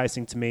most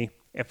enticing to me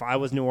if I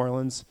was New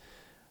Orleans.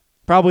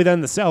 Probably then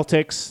the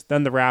Celtics,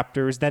 then the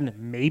Raptors, then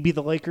maybe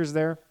the Lakers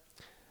there.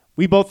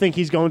 We both think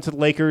he's going to the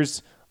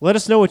Lakers. Let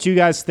us know what you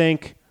guys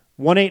think.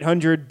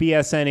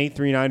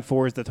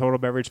 1-800-BSN-8394 is the Total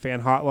Beverage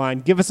Fan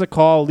Hotline. Give us a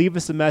call, leave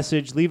us a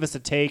message, leave us a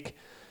take.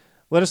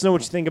 Let us know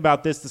what you think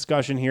about this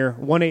discussion here.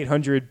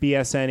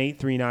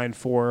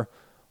 1-800-BSN-8394.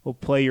 We'll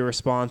play your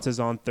responses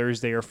on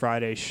Thursday or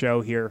Friday's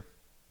show here.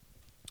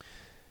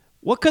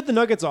 What could the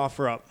Nuggets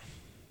offer up?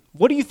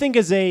 What do you think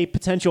is a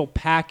potential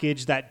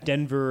package that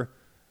Denver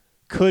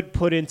could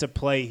put into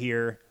play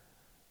here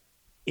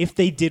if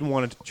they did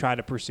want to try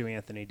to pursue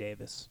Anthony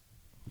Davis?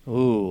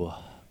 Ooh.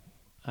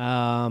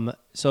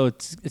 So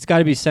it's got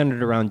to be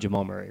centered around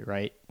Jamal Murray,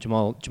 right?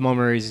 Jamal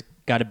Murray's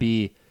got to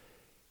be,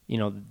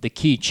 the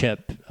key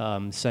chip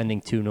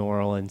sending to New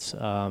Orleans.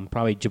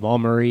 Probably Jamal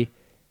Murray,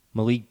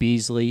 Malik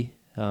Beasley,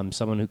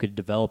 someone who could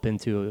develop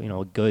into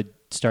a good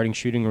starting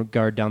shooting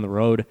guard down the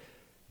road.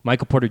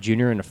 Michael Porter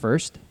Jr. in the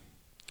first.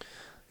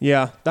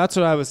 Yeah, that's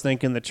what I was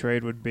thinking the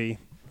trade would be.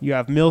 You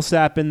have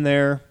Millsap in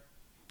there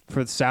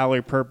for the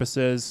salary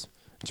purposes.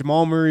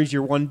 Jamal Murray's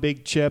your one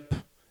big chip.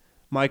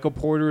 Michael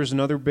Porter is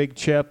another big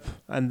chip,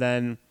 and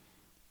then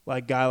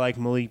guy like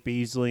Malik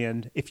Beasley.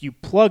 And if you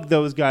plug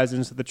those guys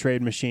into the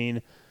trade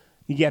machine,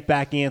 you get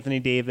back Anthony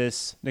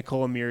Davis,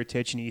 Nikola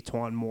Mirotic, and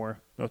Etuan Moore.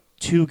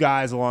 2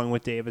 guys along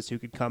with Davis who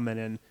could come in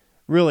and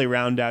really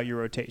round out your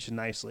rotation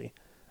nicely.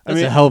 That's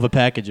a hell of a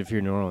package if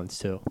you're New Orleans,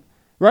 too.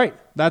 Right.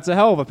 That's a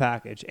hell of a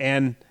package.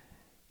 And,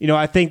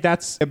 I think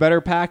that's a better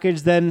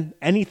package than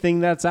anything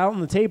that's out on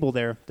the table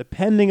there,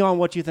 depending on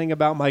what you think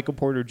about Michael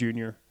Porter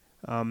Jr.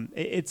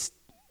 It's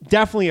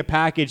definitely a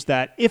package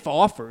that, if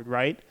offered,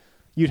 right,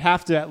 you'd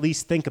have to at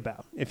least think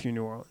about if you're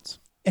New Orleans.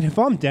 And if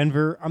I'm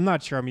Denver, I'm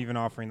not sure I'm even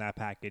offering that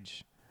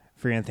package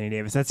for Anthony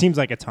Davis. That seems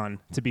like a ton,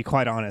 to be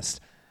quite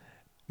honest.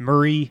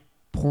 Murray,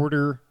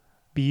 Porter,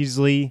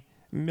 Beasley,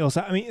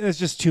 Millsap. I mean, that's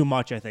just too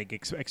much, I think,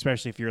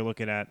 especially if you're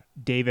looking at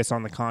Davis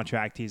on the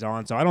contract he's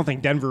on. So I don't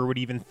think Denver would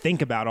even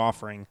think about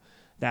offering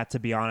that, to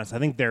be honest. I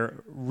think their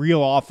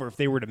real offer, if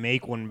they were to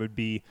make one, would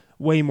be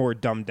way more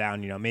dumbed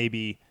down.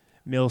 Maybe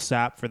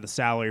Millsap for the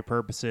salary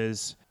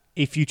purposes,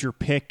 a future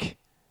pick,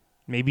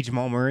 maybe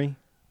Jamal Murray.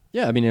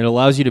 Yeah, I mean, it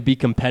allows you to be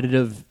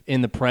competitive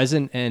in the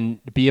present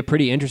and be a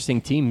pretty interesting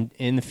team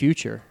in the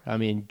future. I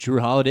mean, Drew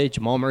Holiday,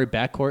 Jamal Murray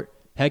backcourt.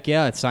 Heck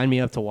yeah, sign me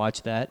up to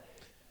watch that.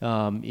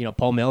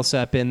 Paul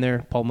Millsap in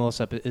there. Paul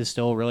Millsap is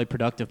still a really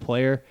productive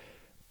player.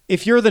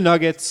 If you're the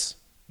Nuggets,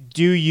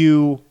 do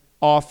you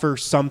offer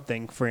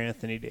something for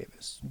Anthony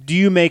Davis? Do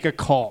you make a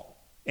call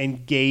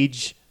and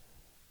gauge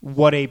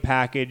what a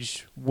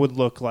package would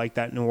look like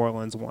that New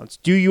Orleans wants?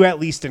 Do you at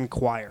least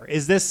inquire?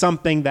 Is this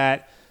something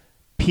that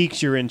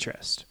piques your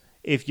interest?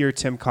 if you're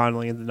Tim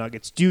Connolly and the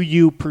Nuggets? Do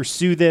you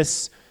pursue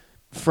this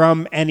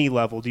from any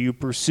level? Do you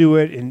pursue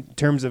it in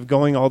terms of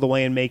going all the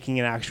way and making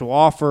an actual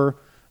offer?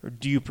 Or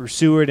do you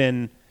pursue it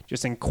in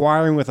just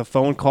inquiring with a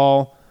phone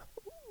call?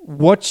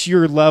 What's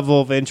your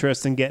level of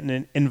interest in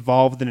getting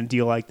involved in a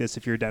deal like this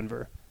if you're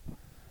Denver?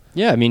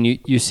 Yeah, I mean,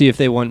 you see if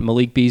they want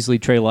Malik Beasley,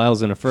 Trey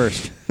Lyles in a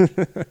first.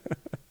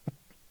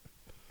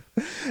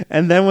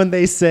 And then when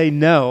they say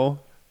no,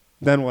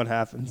 then what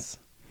happens?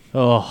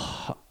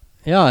 Oh,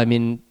 yeah, I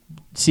mean,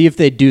 see if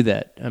they do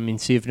that. I mean,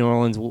 see if New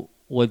Orleans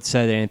would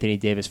set Anthony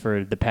Davis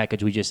for the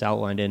package we just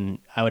outlined, and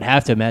I would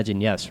have to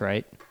imagine yes,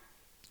 right?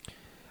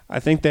 I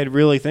think they'd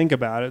really think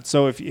about it.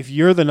 So if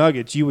you're the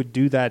Nuggets, you would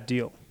do that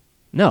deal.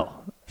 No,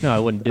 I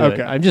wouldn't do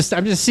Okay. it. I'm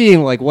just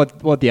seeing like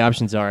what the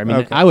options are. I mean,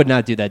 Okay. I would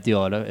not do that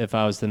deal if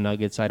I was the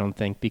Nuggets. I don't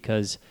think,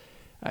 because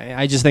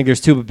I just think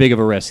there's too big of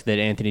a risk that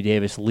Anthony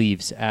Davis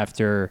leaves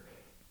after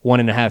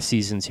 1.5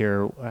 seasons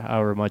here,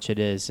 however much it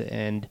is,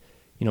 and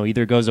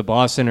either goes to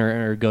Boston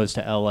or goes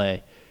to LA.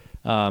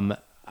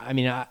 I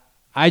mean,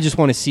 I just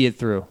want to see it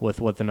through with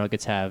what the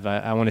Nuggets have.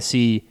 I want to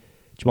see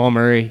Jamal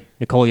Murray,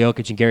 Nikola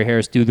Jokic, and Gary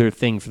Harris do their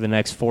thing for the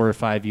next 4 or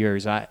 5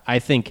 years.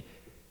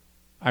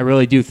 I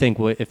really do think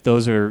if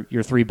those are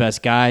your 3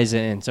 best guys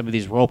and some of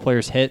these role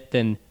players hit,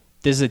 then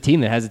this is a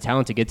team that has the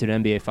talent to get to the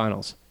NBA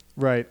Finals.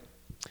 Right.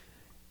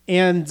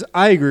 And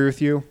I agree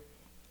with you.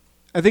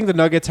 I think the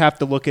Nuggets have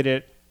to look at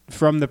it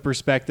from the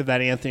perspective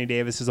that Anthony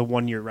Davis is a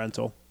 1-year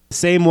rental. The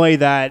same way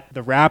that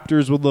the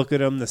Raptors would look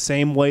at him, the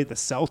same way the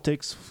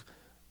Celtics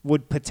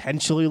would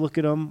potentially look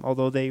at him,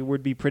 although they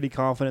would be pretty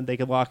confident they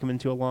could lock him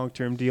into a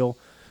long-term deal.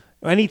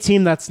 Any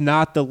team that's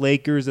not the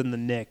Lakers and the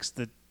Knicks,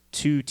 the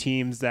 2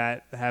 teams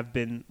that have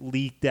been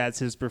leaked as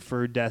his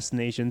preferred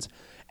destinations,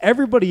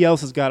 everybody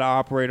else has got to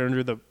operate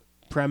under the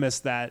premise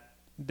that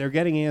they're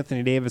getting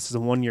Anthony Davis as a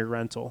 1-year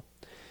rental.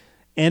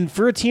 And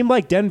for a team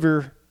like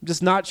Denver, I'm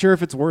just not sure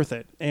if it's worth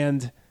it.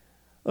 And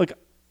look,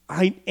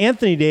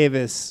 Anthony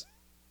Davis,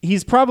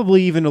 he's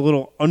probably even a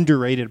little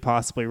underrated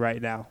possibly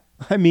right now.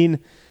 I mean,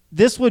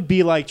 this would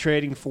be like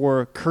trading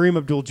for Kareem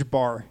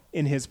Abdul-Jabbar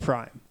in his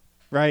prime,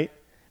 right?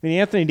 I mean,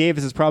 Anthony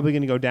Davis is probably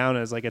going to go down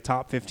as like a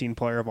top 15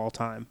 player of all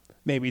time,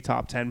 maybe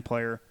top 10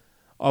 player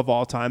of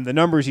all time. The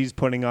numbers he's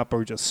putting up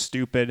are just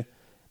stupid. I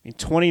mean,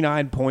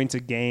 29 points a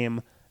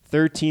game,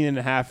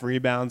 13.5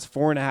 rebounds,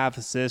 4.5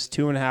 assists,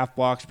 2.5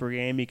 blocks per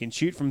game. He can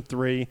shoot from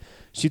 3,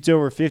 shoots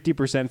over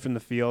 50% from the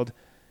field.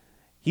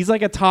 He's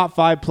like a top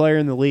 5 player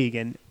in the league.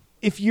 And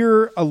if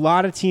you're a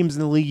lot of teams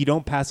in the league, you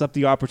don't pass up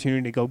the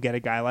opportunity to go get a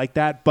guy like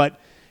that. But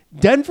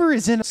Denver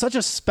is in such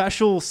a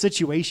special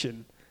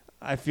situation,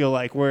 I feel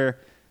like, where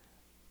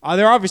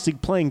they're obviously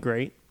playing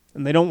great,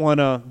 and they don't want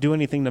to do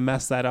anything to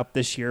mess that up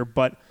this year,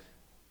 but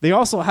they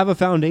also have a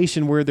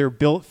foundation where they're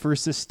built for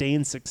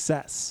sustained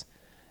success.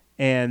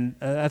 And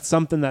that's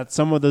something that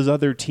some of those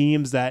other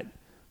teams that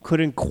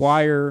could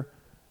inquire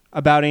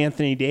about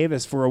Anthony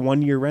Davis for a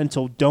 1-year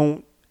rental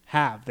don't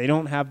have. They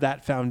don't have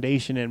that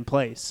foundation in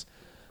place.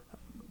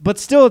 But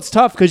still, it's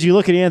tough because you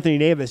look at Anthony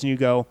Davis and you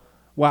go,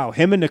 wow,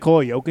 him and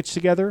Nikola Jokic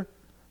together,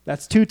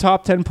 that's 2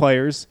 top 10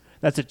 players.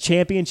 That's a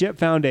championship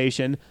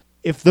foundation.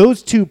 If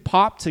those 2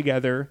 pop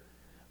together,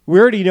 we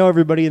already know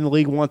everybody in the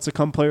league wants to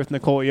come play with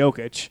Nikola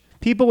Jokic.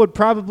 People would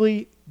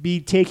probably be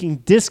taking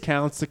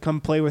discounts to come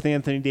play with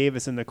Anthony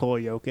Davis and Nikola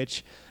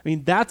Jokic. I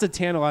mean, that's a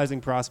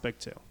tantalizing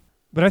prospect too.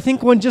 But I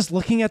think when just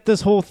looking at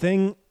this whole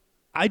thing,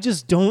 I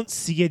just don't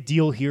see a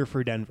deal here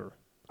for Denver.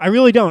 I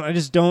really don't. I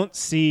just don't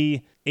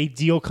see a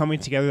deal coming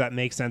together that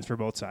makes sense for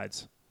both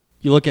sides.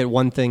 You look at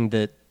one thing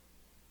that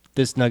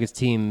this Nuggets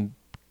team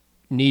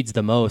needs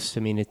the most.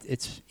 I mean,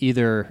 it's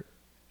either,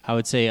 I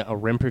would say, a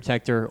rim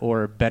protector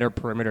or better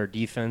perimeter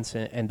defense,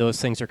 and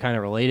those things are kind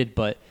of related.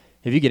 But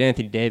if you get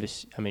Anthony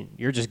Davis, I mean,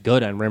 you're just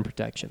good on rim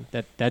protection.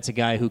 That's a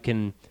guy who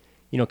can,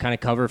 kind of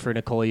cover for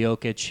Nikola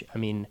Jokic. I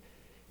mean,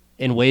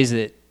 in ways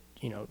that,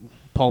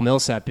 Paul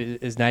Millsap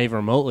is not even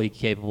remotely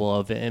capable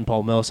of, and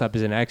Paul Millsap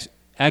is an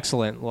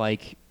excellent,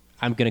 like,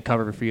 I'm going to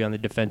cover for you on the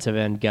defensive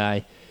end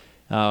guy.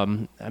 I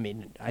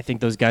mean, I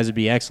think those guys would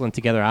be excellent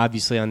together.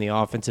 Obviously, on the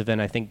offensive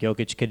end, I think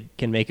Jokic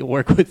can make it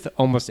work with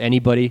almost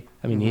anybody.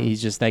 I mean,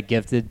 he's just that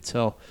gifted.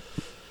 So,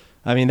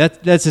 I mean,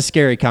 that's a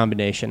scary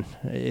combination.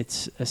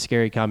 It's a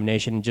scary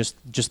combination.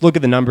 Just look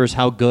at the numbers,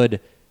 how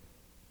good,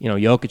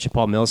 Jokic and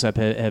Paul Millsap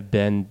have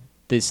been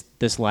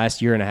this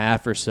last year and a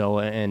half or so.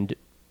 And,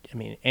 I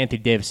mean,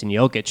 Anthony Davis and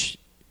Jokic,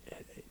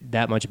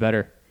 that much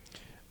better.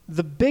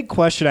 The big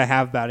question I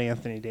have about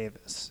Anthony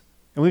Davis,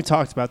 and we've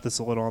talked about this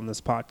a little on this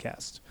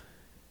podcast,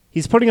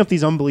 he's putting up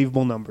these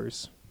unbelievable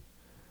numbers.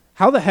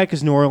 How the heck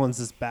is New Orleans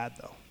this bad,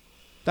 though?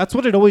 That's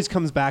what it always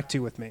comes back to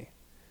with me.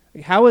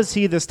 How is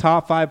he this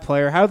top 5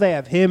 player? How do they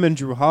have him and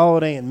Drew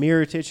Holiday and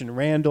Mirotic and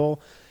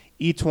Randall,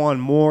 Etuan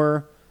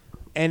Moore?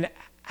 And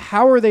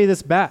how are they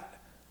this bad?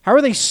 How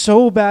are they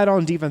so bad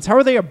on defense? How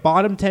are they a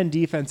bottom 10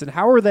 defense? And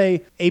how are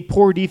they a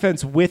poor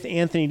defense with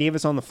Anthony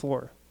Davis on the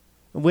floor?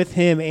 With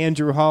him and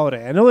Drew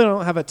Holiday. I know they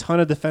don't have a ton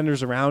of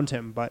defenders around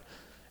him, but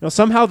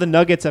somehow the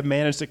Nuggets have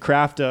managed to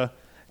craft a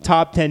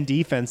top 10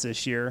 defense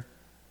this year.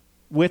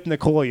 with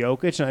Nikola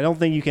Jokic, and I don't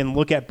think you can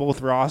look at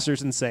both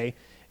rosters and say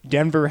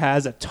Denver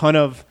has a ton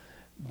of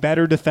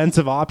better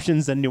defensive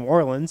options than New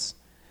Orleans.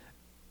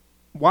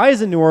 Why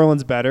isn't New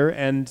Orleans better?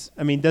 And,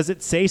 I mean, does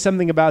it say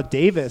something about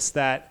Davis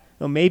that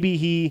maybe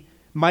he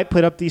might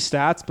put up these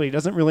stats, but he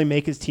doesn't really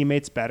make his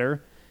teammates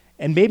better?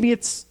 And maybe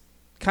it's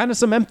kind of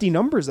some empty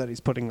numbers that he's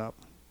putting up.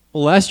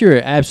 Well, last year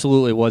it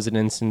absolutely was an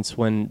instance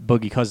when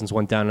Boogie Cousins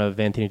went down of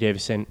Anthony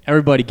Davis saying,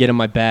 everybody get on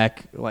my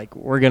back, like,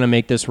 we're going to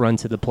make this run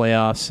to the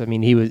playoffs. I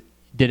mean, he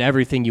did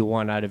everything you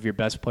want out of your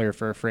best player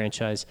for a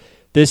franchise.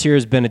 This year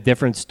has been a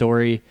different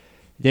story.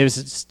 Davis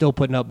is still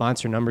putting up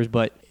monster numbers,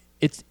 but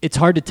it's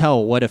hard to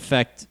tell what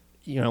effect,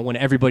 when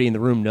everybody in the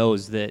room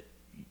knows that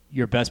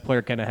your best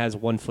player kind of has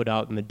 1 foot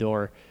out in the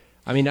door.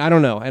 I mean, I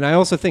don't know. And I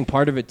also think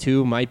part of it,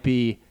 too, might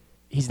be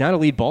he's not a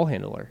lead ball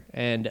handler.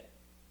 And,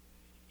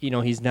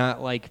 he's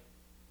not like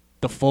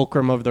the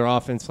fulcrum of their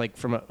offense, like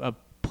from a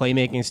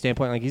playmaking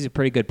standpoint. Like, he's a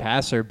pretty good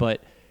passer,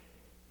 but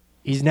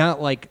he's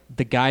not like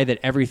the guy that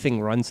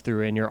everything runs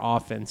through in your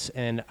offense.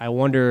 And I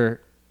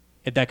wonder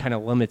if that kind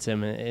of limits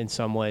him in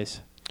some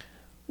ways.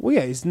 Well,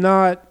 yeah, he's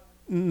not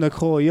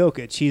Nikola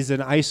Jokic. He's an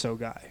ISO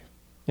guy.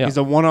 Yeah. He's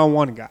a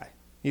one-on-one guy.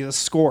 He's a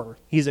scorer.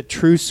 He's a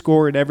true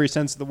scorer in every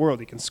sense of the world.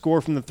 He can score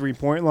from the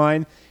three-point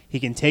line. He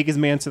can take his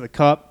man to the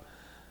cup.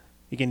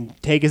 He can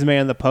take his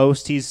man to the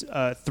post. He's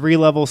a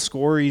 3-level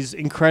scorer. He's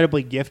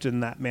incredibly gifted in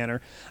that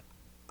manner.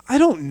 I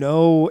don't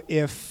know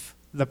if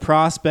the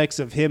prospects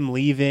of him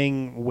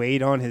leaving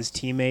weighed on his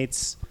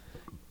teammates,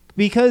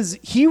 because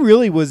he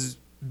really was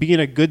being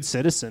a good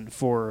citizen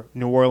for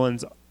New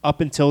Orleans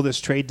up until this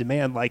trade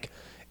demand. Like,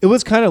 it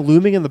was kind of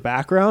looming in the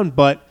background,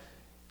 but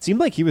it seemed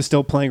like he was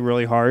still playing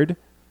really hard.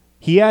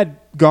 He had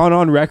gone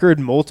on record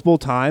multiple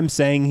times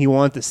saying he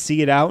wanted to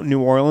see it out in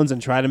New Orleans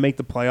and try to make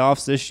the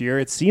playoffs this year.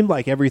 It seemed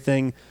like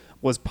everything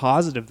was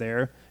positive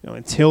there,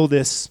 until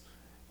this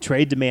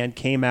trade demand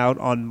came out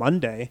on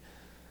Monday.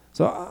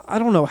 So I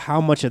don't know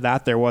how much of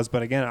that there was,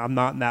 but again, I'm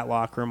not in that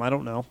locker room. I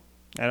don't know.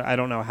 I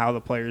don't know how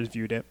the players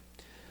viewed it.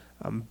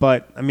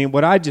 But, I mean,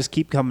 what I just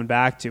keep coming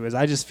back to is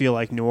I just feel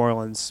like New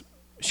Orleans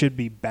should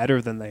be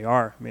better than they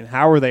are. I mean,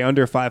 how are they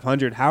under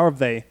 500? How have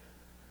they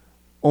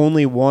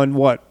only won,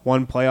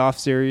 one playoff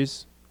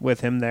series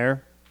with him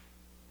there?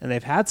 And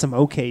they've had some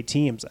okay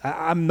teams.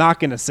 I'm not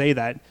going to say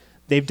that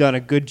they've done a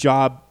good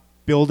job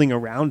building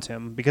around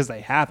him, because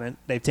they haven't.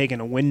 They've taken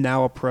a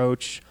win-now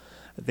approach.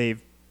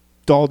 They've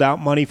doled out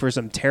money for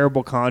some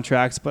terrible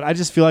contracts, but I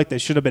just feel like they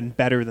should have been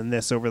better than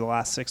this over the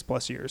last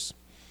 6+ years.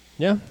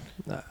 Yeah,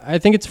 I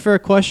think it's a fair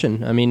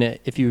question. I mean,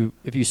 if you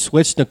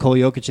switched Nikola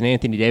Jokic and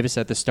Anthony Davis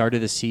at the start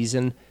of the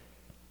season,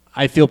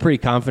 I feel pretty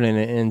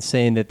confident in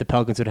saying that the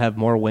Pelicans would have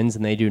more wins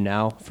than they do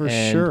now. For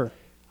sure.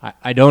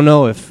 I don't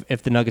know if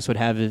the Nuggets would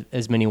have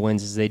as many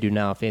wins as they do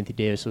now if Anthony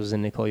Davis was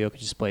in Nikola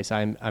Jokic's place.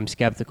 I'm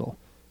skeptical.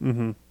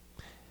 Mm-hmm.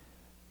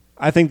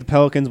 I think the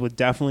Pelicans would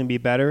definitely be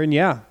better. And,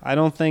 yeah, I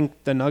don't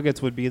think the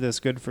Nuggets would be this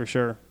good for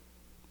sure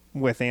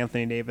with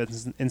Anthony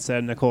Davis instead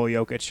of Nikola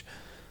Jokic.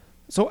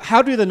 So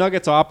how do the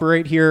Nuggets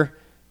operate here?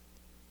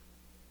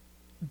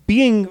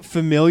 Being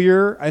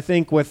familiar, I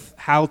think, with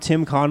how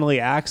Tim Connolly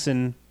acts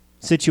in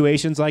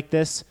situations like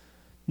this,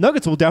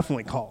 Nuggets will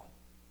definitely call.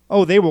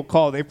 Oh, they will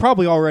call. They've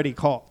probably already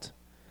called.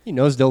 He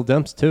knows Dell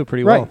Demps, too,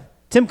 pretty well.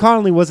 Tim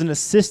Connolly was an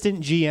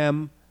assistant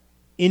GM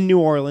in New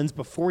Orleans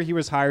before he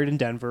was hired in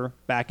Denver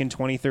back in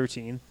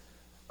 2013.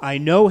 I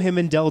know him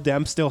and Dell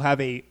Demps still have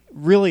a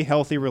really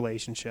healthy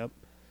relationship.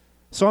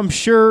 So I'm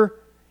sure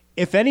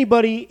if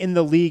anybody in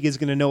the league is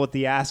going to know what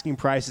the asking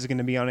price is going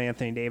to be on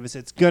Anthony Davis,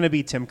 it's going to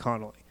be Tim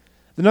Connolly.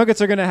 The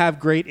Nuggets are going to have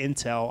great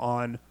intel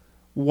on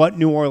what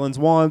New Orleans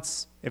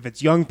wants, if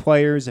it's young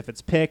players, if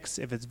it's picks,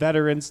 if it's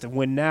veterans to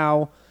win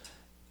now.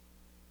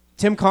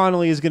 Tim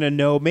Connolly is going to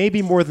know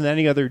maybe more than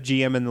any other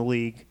GM in the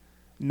league,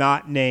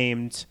 not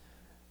named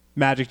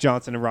Magic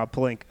Johnson and Rob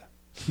Pelinka,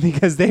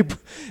 because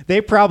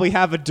they probably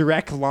have a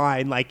direct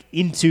line like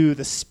into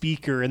the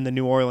speaker in the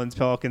New Orleans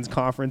Pelicans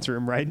conference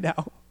room right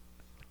now.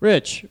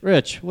 Rich,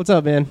 what's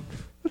up, man?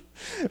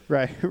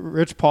 Right.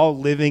 Rich Paul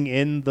living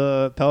in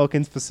the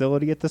Pelicans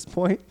facility at this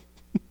point.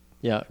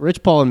 Yeah,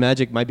 Rich Paul and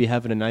Magic might be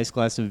having a nice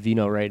glass of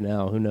vino right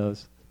now. Who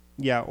knows?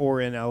 Yeah, or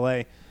in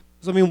LA.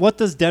 So, I mean, what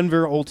does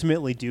Denver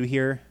ultimately do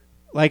here?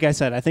 Like I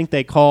said, I think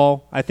they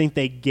call. I think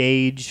they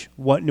gauge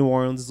what New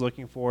Orleans is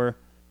looking for.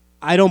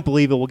 I don't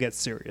believe it will get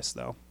serious,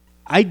 though.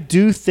 I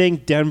do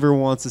think Denver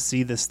wants to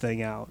see this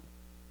thing out.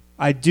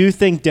 I do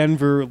think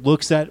Denver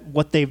looks at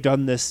what they've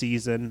done this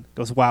season,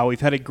 goes, wow,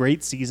 we've had a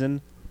great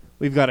season.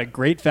 We've got a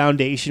great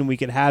foundation. We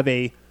could have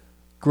a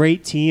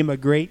great team, a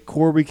great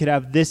core. We could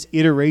have this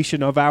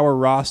iteration of our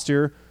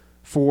roster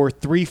for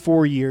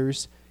 3-4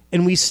 years,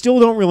 and we still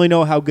don't really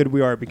know how good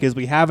we are because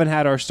we haven't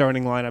had our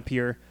starting lineup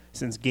here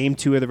since Game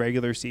 2 of the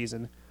regular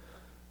season.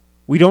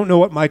 We don't know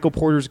what Michael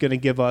Porter's going to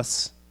give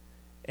us,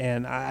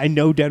 and I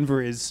know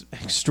Denver is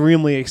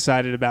extremely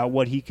excited about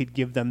what he could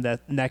give them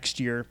that next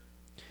year.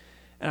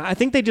 And I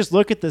think they just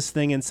look at this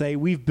thing and say,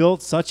 we've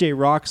built such a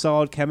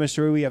rock-solid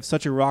chemistry. We have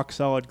such a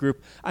rock-solid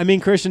group. I mean,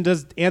 Christian,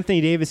 does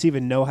Anthony Davis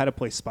even know how to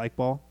play spike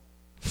ball?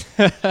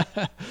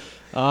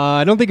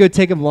 I don't think it would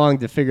take him long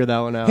to figure that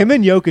one out. Him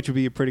and Jokic would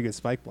be a pretty good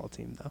spike ball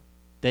team, though.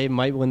 They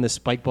might win the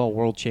spike ball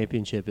world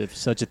championship if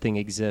such a thing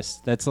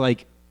exists. That's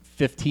like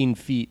 15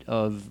 feet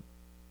of...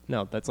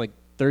 No, that's like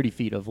 30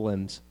 feet of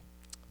limbs.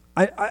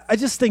 I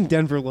just think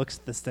Denver looks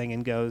at this thing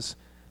and goes,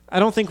 I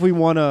don't think we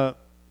want to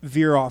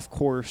veer off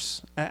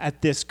course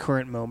at this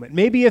current moment.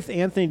 Maybe if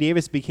Anthony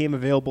Davis became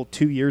available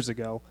 2 years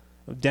ago,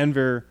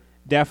 Denver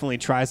definitely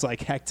tries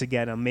like heck to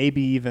get him,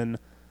 maybe even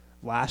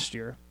last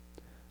year.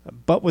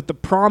 But with the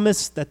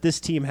promise that this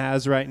team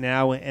has right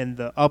now and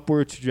the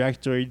upward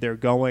trajectory they're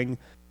going,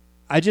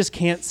 I just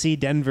can't see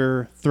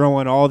Denver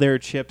throwing all their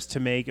chips to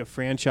make a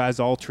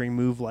franchise-altering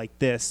move like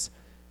this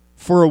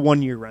for a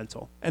one-year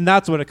rental. And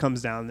that's what it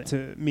comes down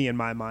to me in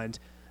my mind.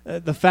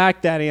 The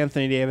fact that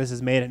Anthony Davis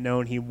has made it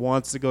known he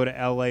wants to go to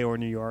L.A. or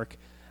New York,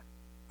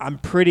 I'm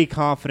pretty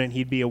confident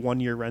he'd be a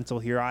one-year rental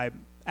here.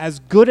 As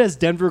good as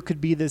Denver could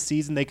be this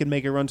season, they could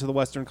make a run to the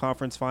Western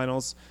Conference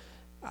Finals.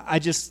 I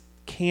just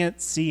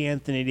can't see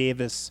Anthony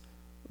Davis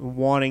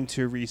wanting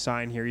to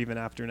re-sign here even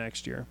after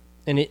next year.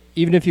 And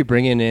even if you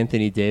bring in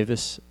Anthony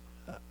Davis,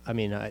 I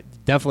mean,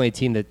 definitely a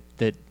team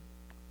that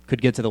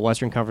could get to the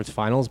Western Conference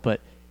Finals, but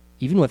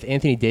even with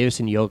Anthony Davis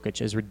and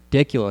Jokic, as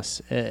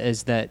ridiculous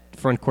as that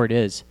front court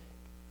is,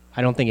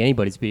 I don't think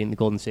anybody's beating the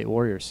Golden State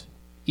Warriors,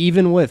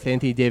 even with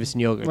Anthony Davis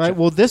and Jokic. Right.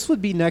 Well, this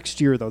would be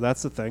next year, though.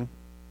 That's the thing.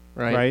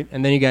 Right.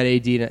 And then you got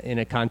AD in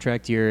a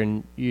contract year,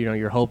 and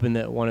you're hoping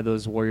that one of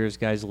those Warriors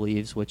guys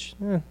leaves, which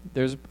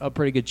there's a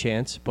pretty good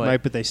chance. But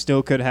right, but they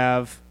still could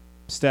have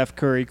Steph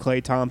Curry,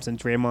 Klay Thompson,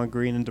 Draymond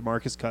Green, and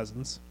DeMarcus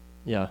Cousins.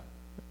 Yeah.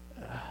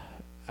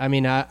 I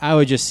mean, I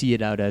would just see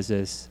it out as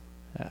is.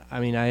 I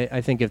mean,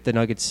 I think if the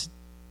Nuggets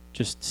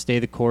just stay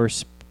the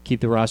course,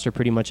 keep the roster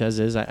pretty much as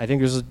is, I think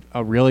there's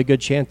a really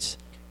good chance.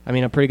 I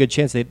mean, a pretty good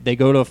chance they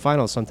go to a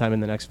final sometime in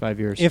the next 5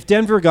 years. If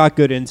Denver got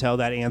good intel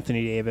that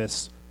Anthony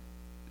Davis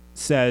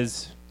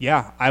says,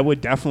 yeah, I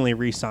would definitely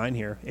re-sign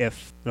here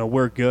if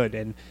we're good.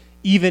 And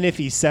even if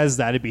he says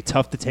that, it'd be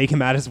tough to take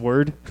him at his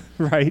word,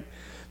 right?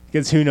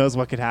 Because who knows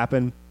what could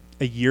happen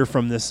a year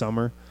from this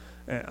summer.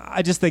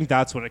 I just think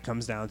that's what it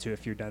comes down to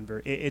if you're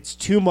Denver. It's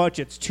too much.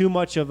 It's too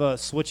much of a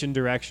switch in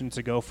direction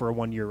to go for a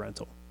one-year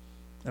rental.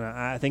 And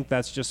I think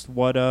that's just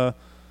what they'll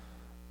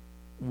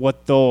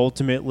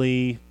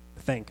ultimately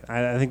think.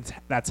 I think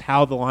that's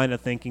how the line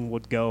of thinking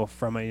would go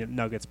from a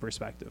Nuggets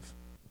perspective.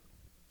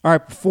 All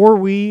right, before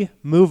we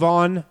move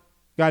on,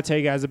 got to tell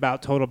you guys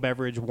about Total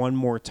Beverage one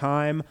more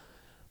time.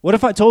 What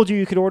if I told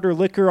you could order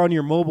liquor on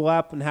your mobile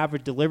app and have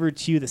it delivered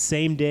to you the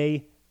same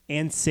day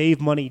and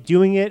save money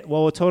doing it?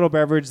 Well, with Total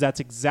Beverage,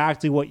 that's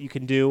exactly what you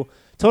can do.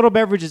 Total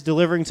Beverage is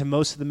delivering to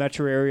most of the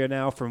metro area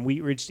now from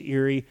Wheat Ridge to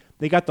Erie.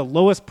 They got the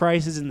lowest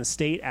prices in the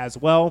state as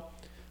well.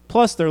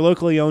 Plus, they're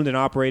locally owned and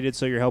operated,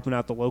 so you're helping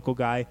out the local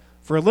guy.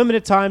 For a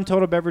limited time,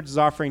 Total Beverage is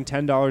offering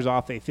 $10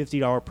 off a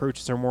 $50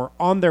 purchase or more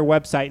on their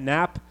website and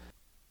app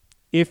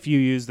if you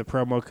use the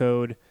promo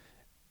code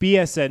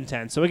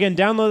BSN10. So again,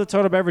 download the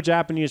Total Beverage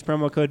app and use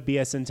promo code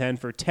BSN10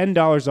 for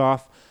 $10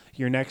 off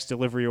your next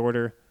delivery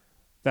order.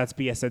 That's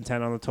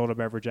BSN10 on the Total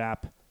Beverage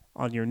app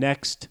on your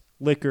next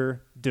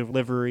liquor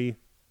delivery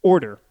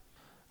order.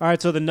 All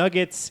right, so the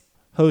Nuggets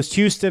host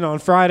Houston on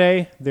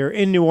Friday. They're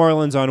in New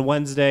Orleans on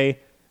Wednesday.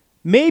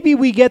 Maybe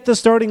we get the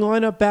starting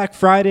lineup back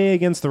Friday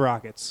against the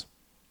Rockets.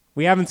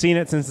 We haven't seen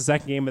it since the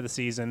second game of the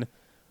season.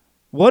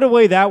 What a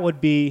way that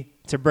would be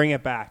to bring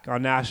it back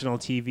on national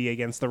TV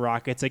against the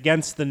Rockets,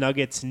 against the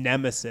Nuggets'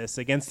 nemesis,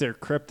 against their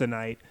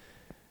kryptonite.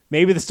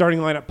 Maybe the starting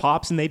lineup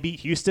pops and they beat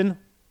Houston.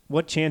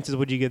 What chances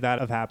would you get that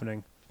of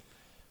happening?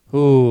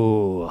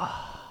 Ooh,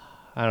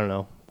 I don't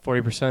know.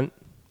 40%?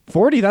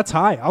 40, that's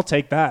high. I'll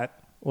take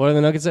that. What are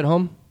the Nuggets at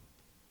home?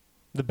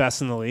 The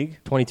best in the league.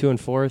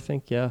 22-4, I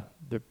think, yeah.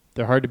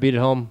 They're hard to beat at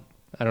home.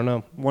 I don't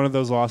know. One of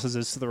those losses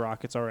is to the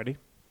Rockets already.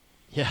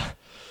 Yeah.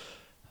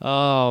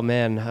 Oh,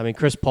 man. I mean,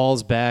 Chris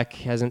Paul's back.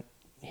 He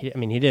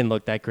didn't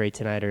look that great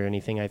tonight or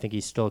anything. I think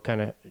he's still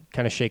kind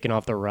of shaking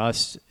off the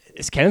rust.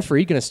 Is Kenneth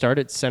Faried going to start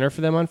at center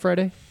for them on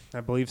Friday?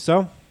 I believe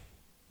so.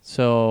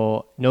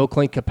 So, no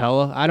Clint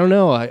Capella. I don't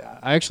know. I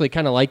actually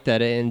kind of like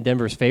that in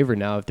Denver's favor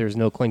now if there's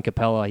no Clint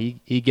Capella.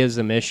 He gives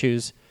them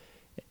issues.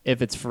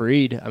 If it's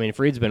Faried, I mean,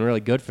 Faried's been really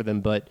good for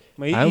them, but...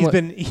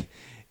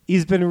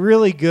 He's been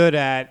really good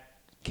at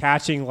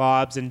catching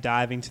lobs and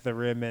diving to the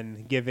rim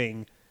and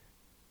giving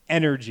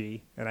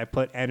energy, and I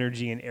put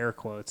energy in air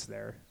quotes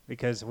there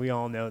because we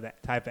all know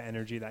that type of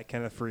energy that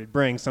Kenneth Faried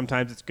brings.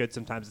 Sometimes it's good,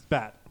 sometimes it's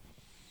bad.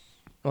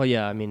 Well,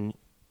 yeah, I mean,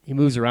 he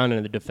moves around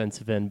in the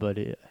defensive end, but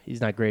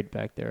he's not great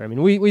back there. I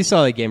mean, we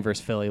saw that game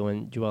versus Philly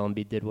when Joel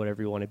Embiid did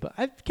whatever he wanted, but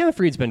Kenneth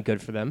Faried's been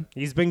good for them.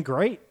 He's been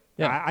great.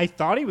 Yeah. I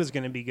thought he was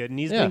going to be good, and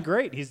he's been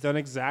great. He's done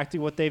exactly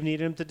what they've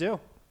needed him to do.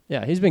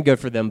 Yeah, he's been good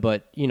for them,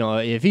 but,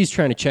 if he's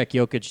trying to check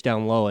Jokic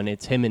down low and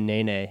it's him and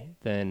Nene,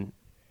 then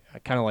I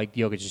kind of like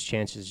Jokic's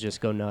chances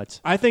just go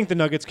nuts. I think the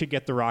Nuggets could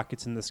get the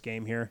Rockets in this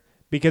game here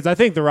because I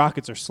think the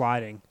Rockets are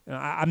sliding.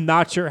 I'm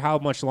not sure how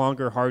much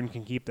longer Harden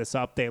can keep this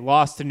up. They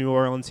lost to New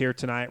Orleans here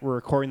tonight. We're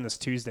recording this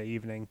Tuesday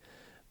evening.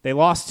 They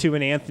lost to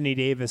an Anthony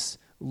Davis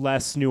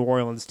less New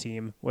Orleans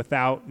team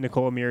without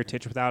Nikola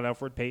Mirotic, without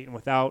Elfrid Payton,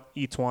 without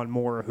Etuan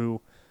Moore,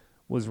 who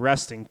was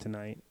resting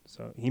tonight.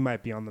 So he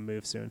might be on the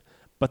move soon.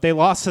 But they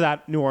lost to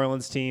that New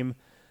Orleans team.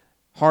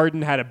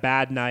 Harden had a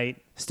bad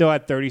night, still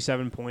had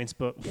 37 points,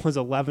 but was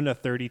 11 of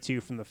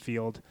 32 from the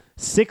field,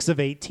 6 of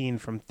 18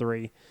 from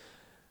 3.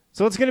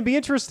 So it's going to be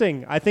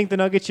interesting. I think the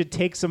Nuggets should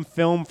take some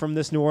film from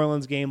this New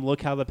Orleans game.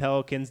 Look how the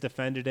Pelicans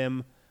defended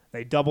him.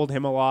 They doubled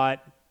him a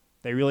lot.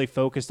 They really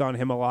focused on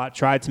him a lot,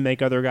 tried to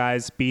make other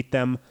guys beat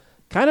them,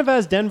 kind of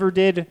as Denver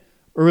did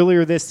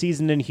earlier this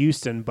season in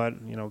Houston. But,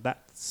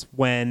 that's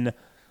when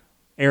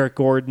Eric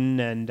Gordon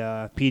and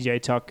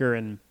PJ Tucker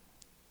and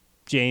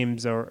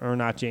James, or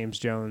not James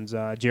Jones,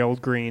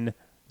 Gerald Green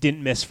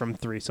didn't miss from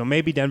 3. So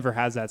maybe Denver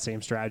has that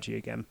same strategy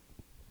again.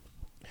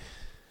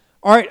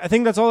 All right, I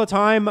think that's all the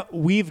time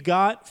we've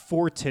got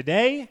for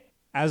today.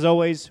 As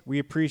always, we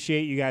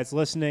appreciate you guys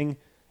listening.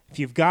 If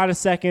you've got a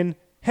second,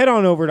 head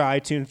on over to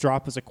iTunes,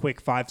 drop us a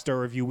quick 5-star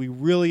review. We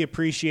really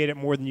appreciate it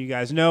more than you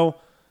guys know.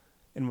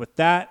 And with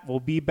that, we'll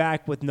be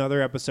back with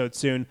another episode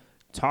soon.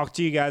 Talk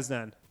to you guys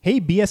then.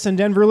 Hey, BSN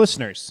Denver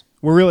listeners.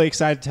 We're really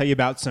excited to tell you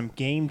about some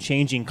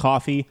game-changing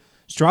coffee.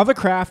 Strava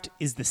Craft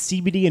is the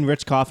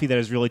CBD-enriched coffee that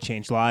has really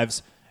changed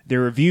lives.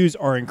 Their reviews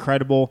are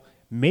incredible.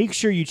 Make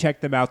sure you check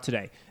them out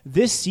today.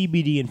 This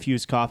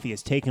CBD-infused coffee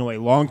has taken away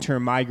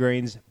long-term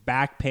migraines,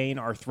 back pain,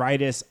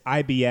 arthritis,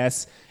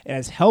 IBS. It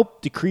has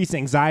helped decrease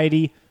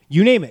anxiety.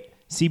 You name it.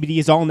 CBD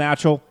is all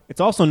natural.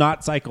 It's also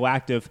not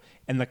psychoactive.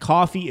 And the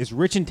coffee is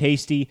rich and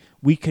tasty.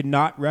 We could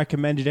not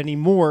recommend it any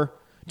more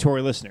to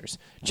our listeners.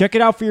 Check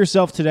it out for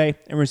yourself today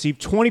and receive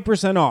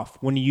 20% off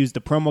when you use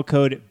the promo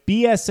code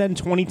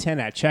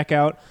BSN2010 at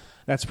checkout.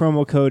 That's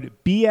promo code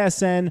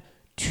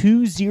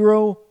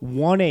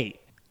BSN2018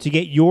 to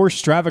get your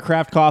Strava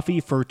Craft coffee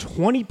for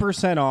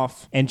 20%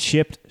 off and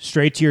shipped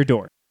straight to your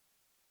door.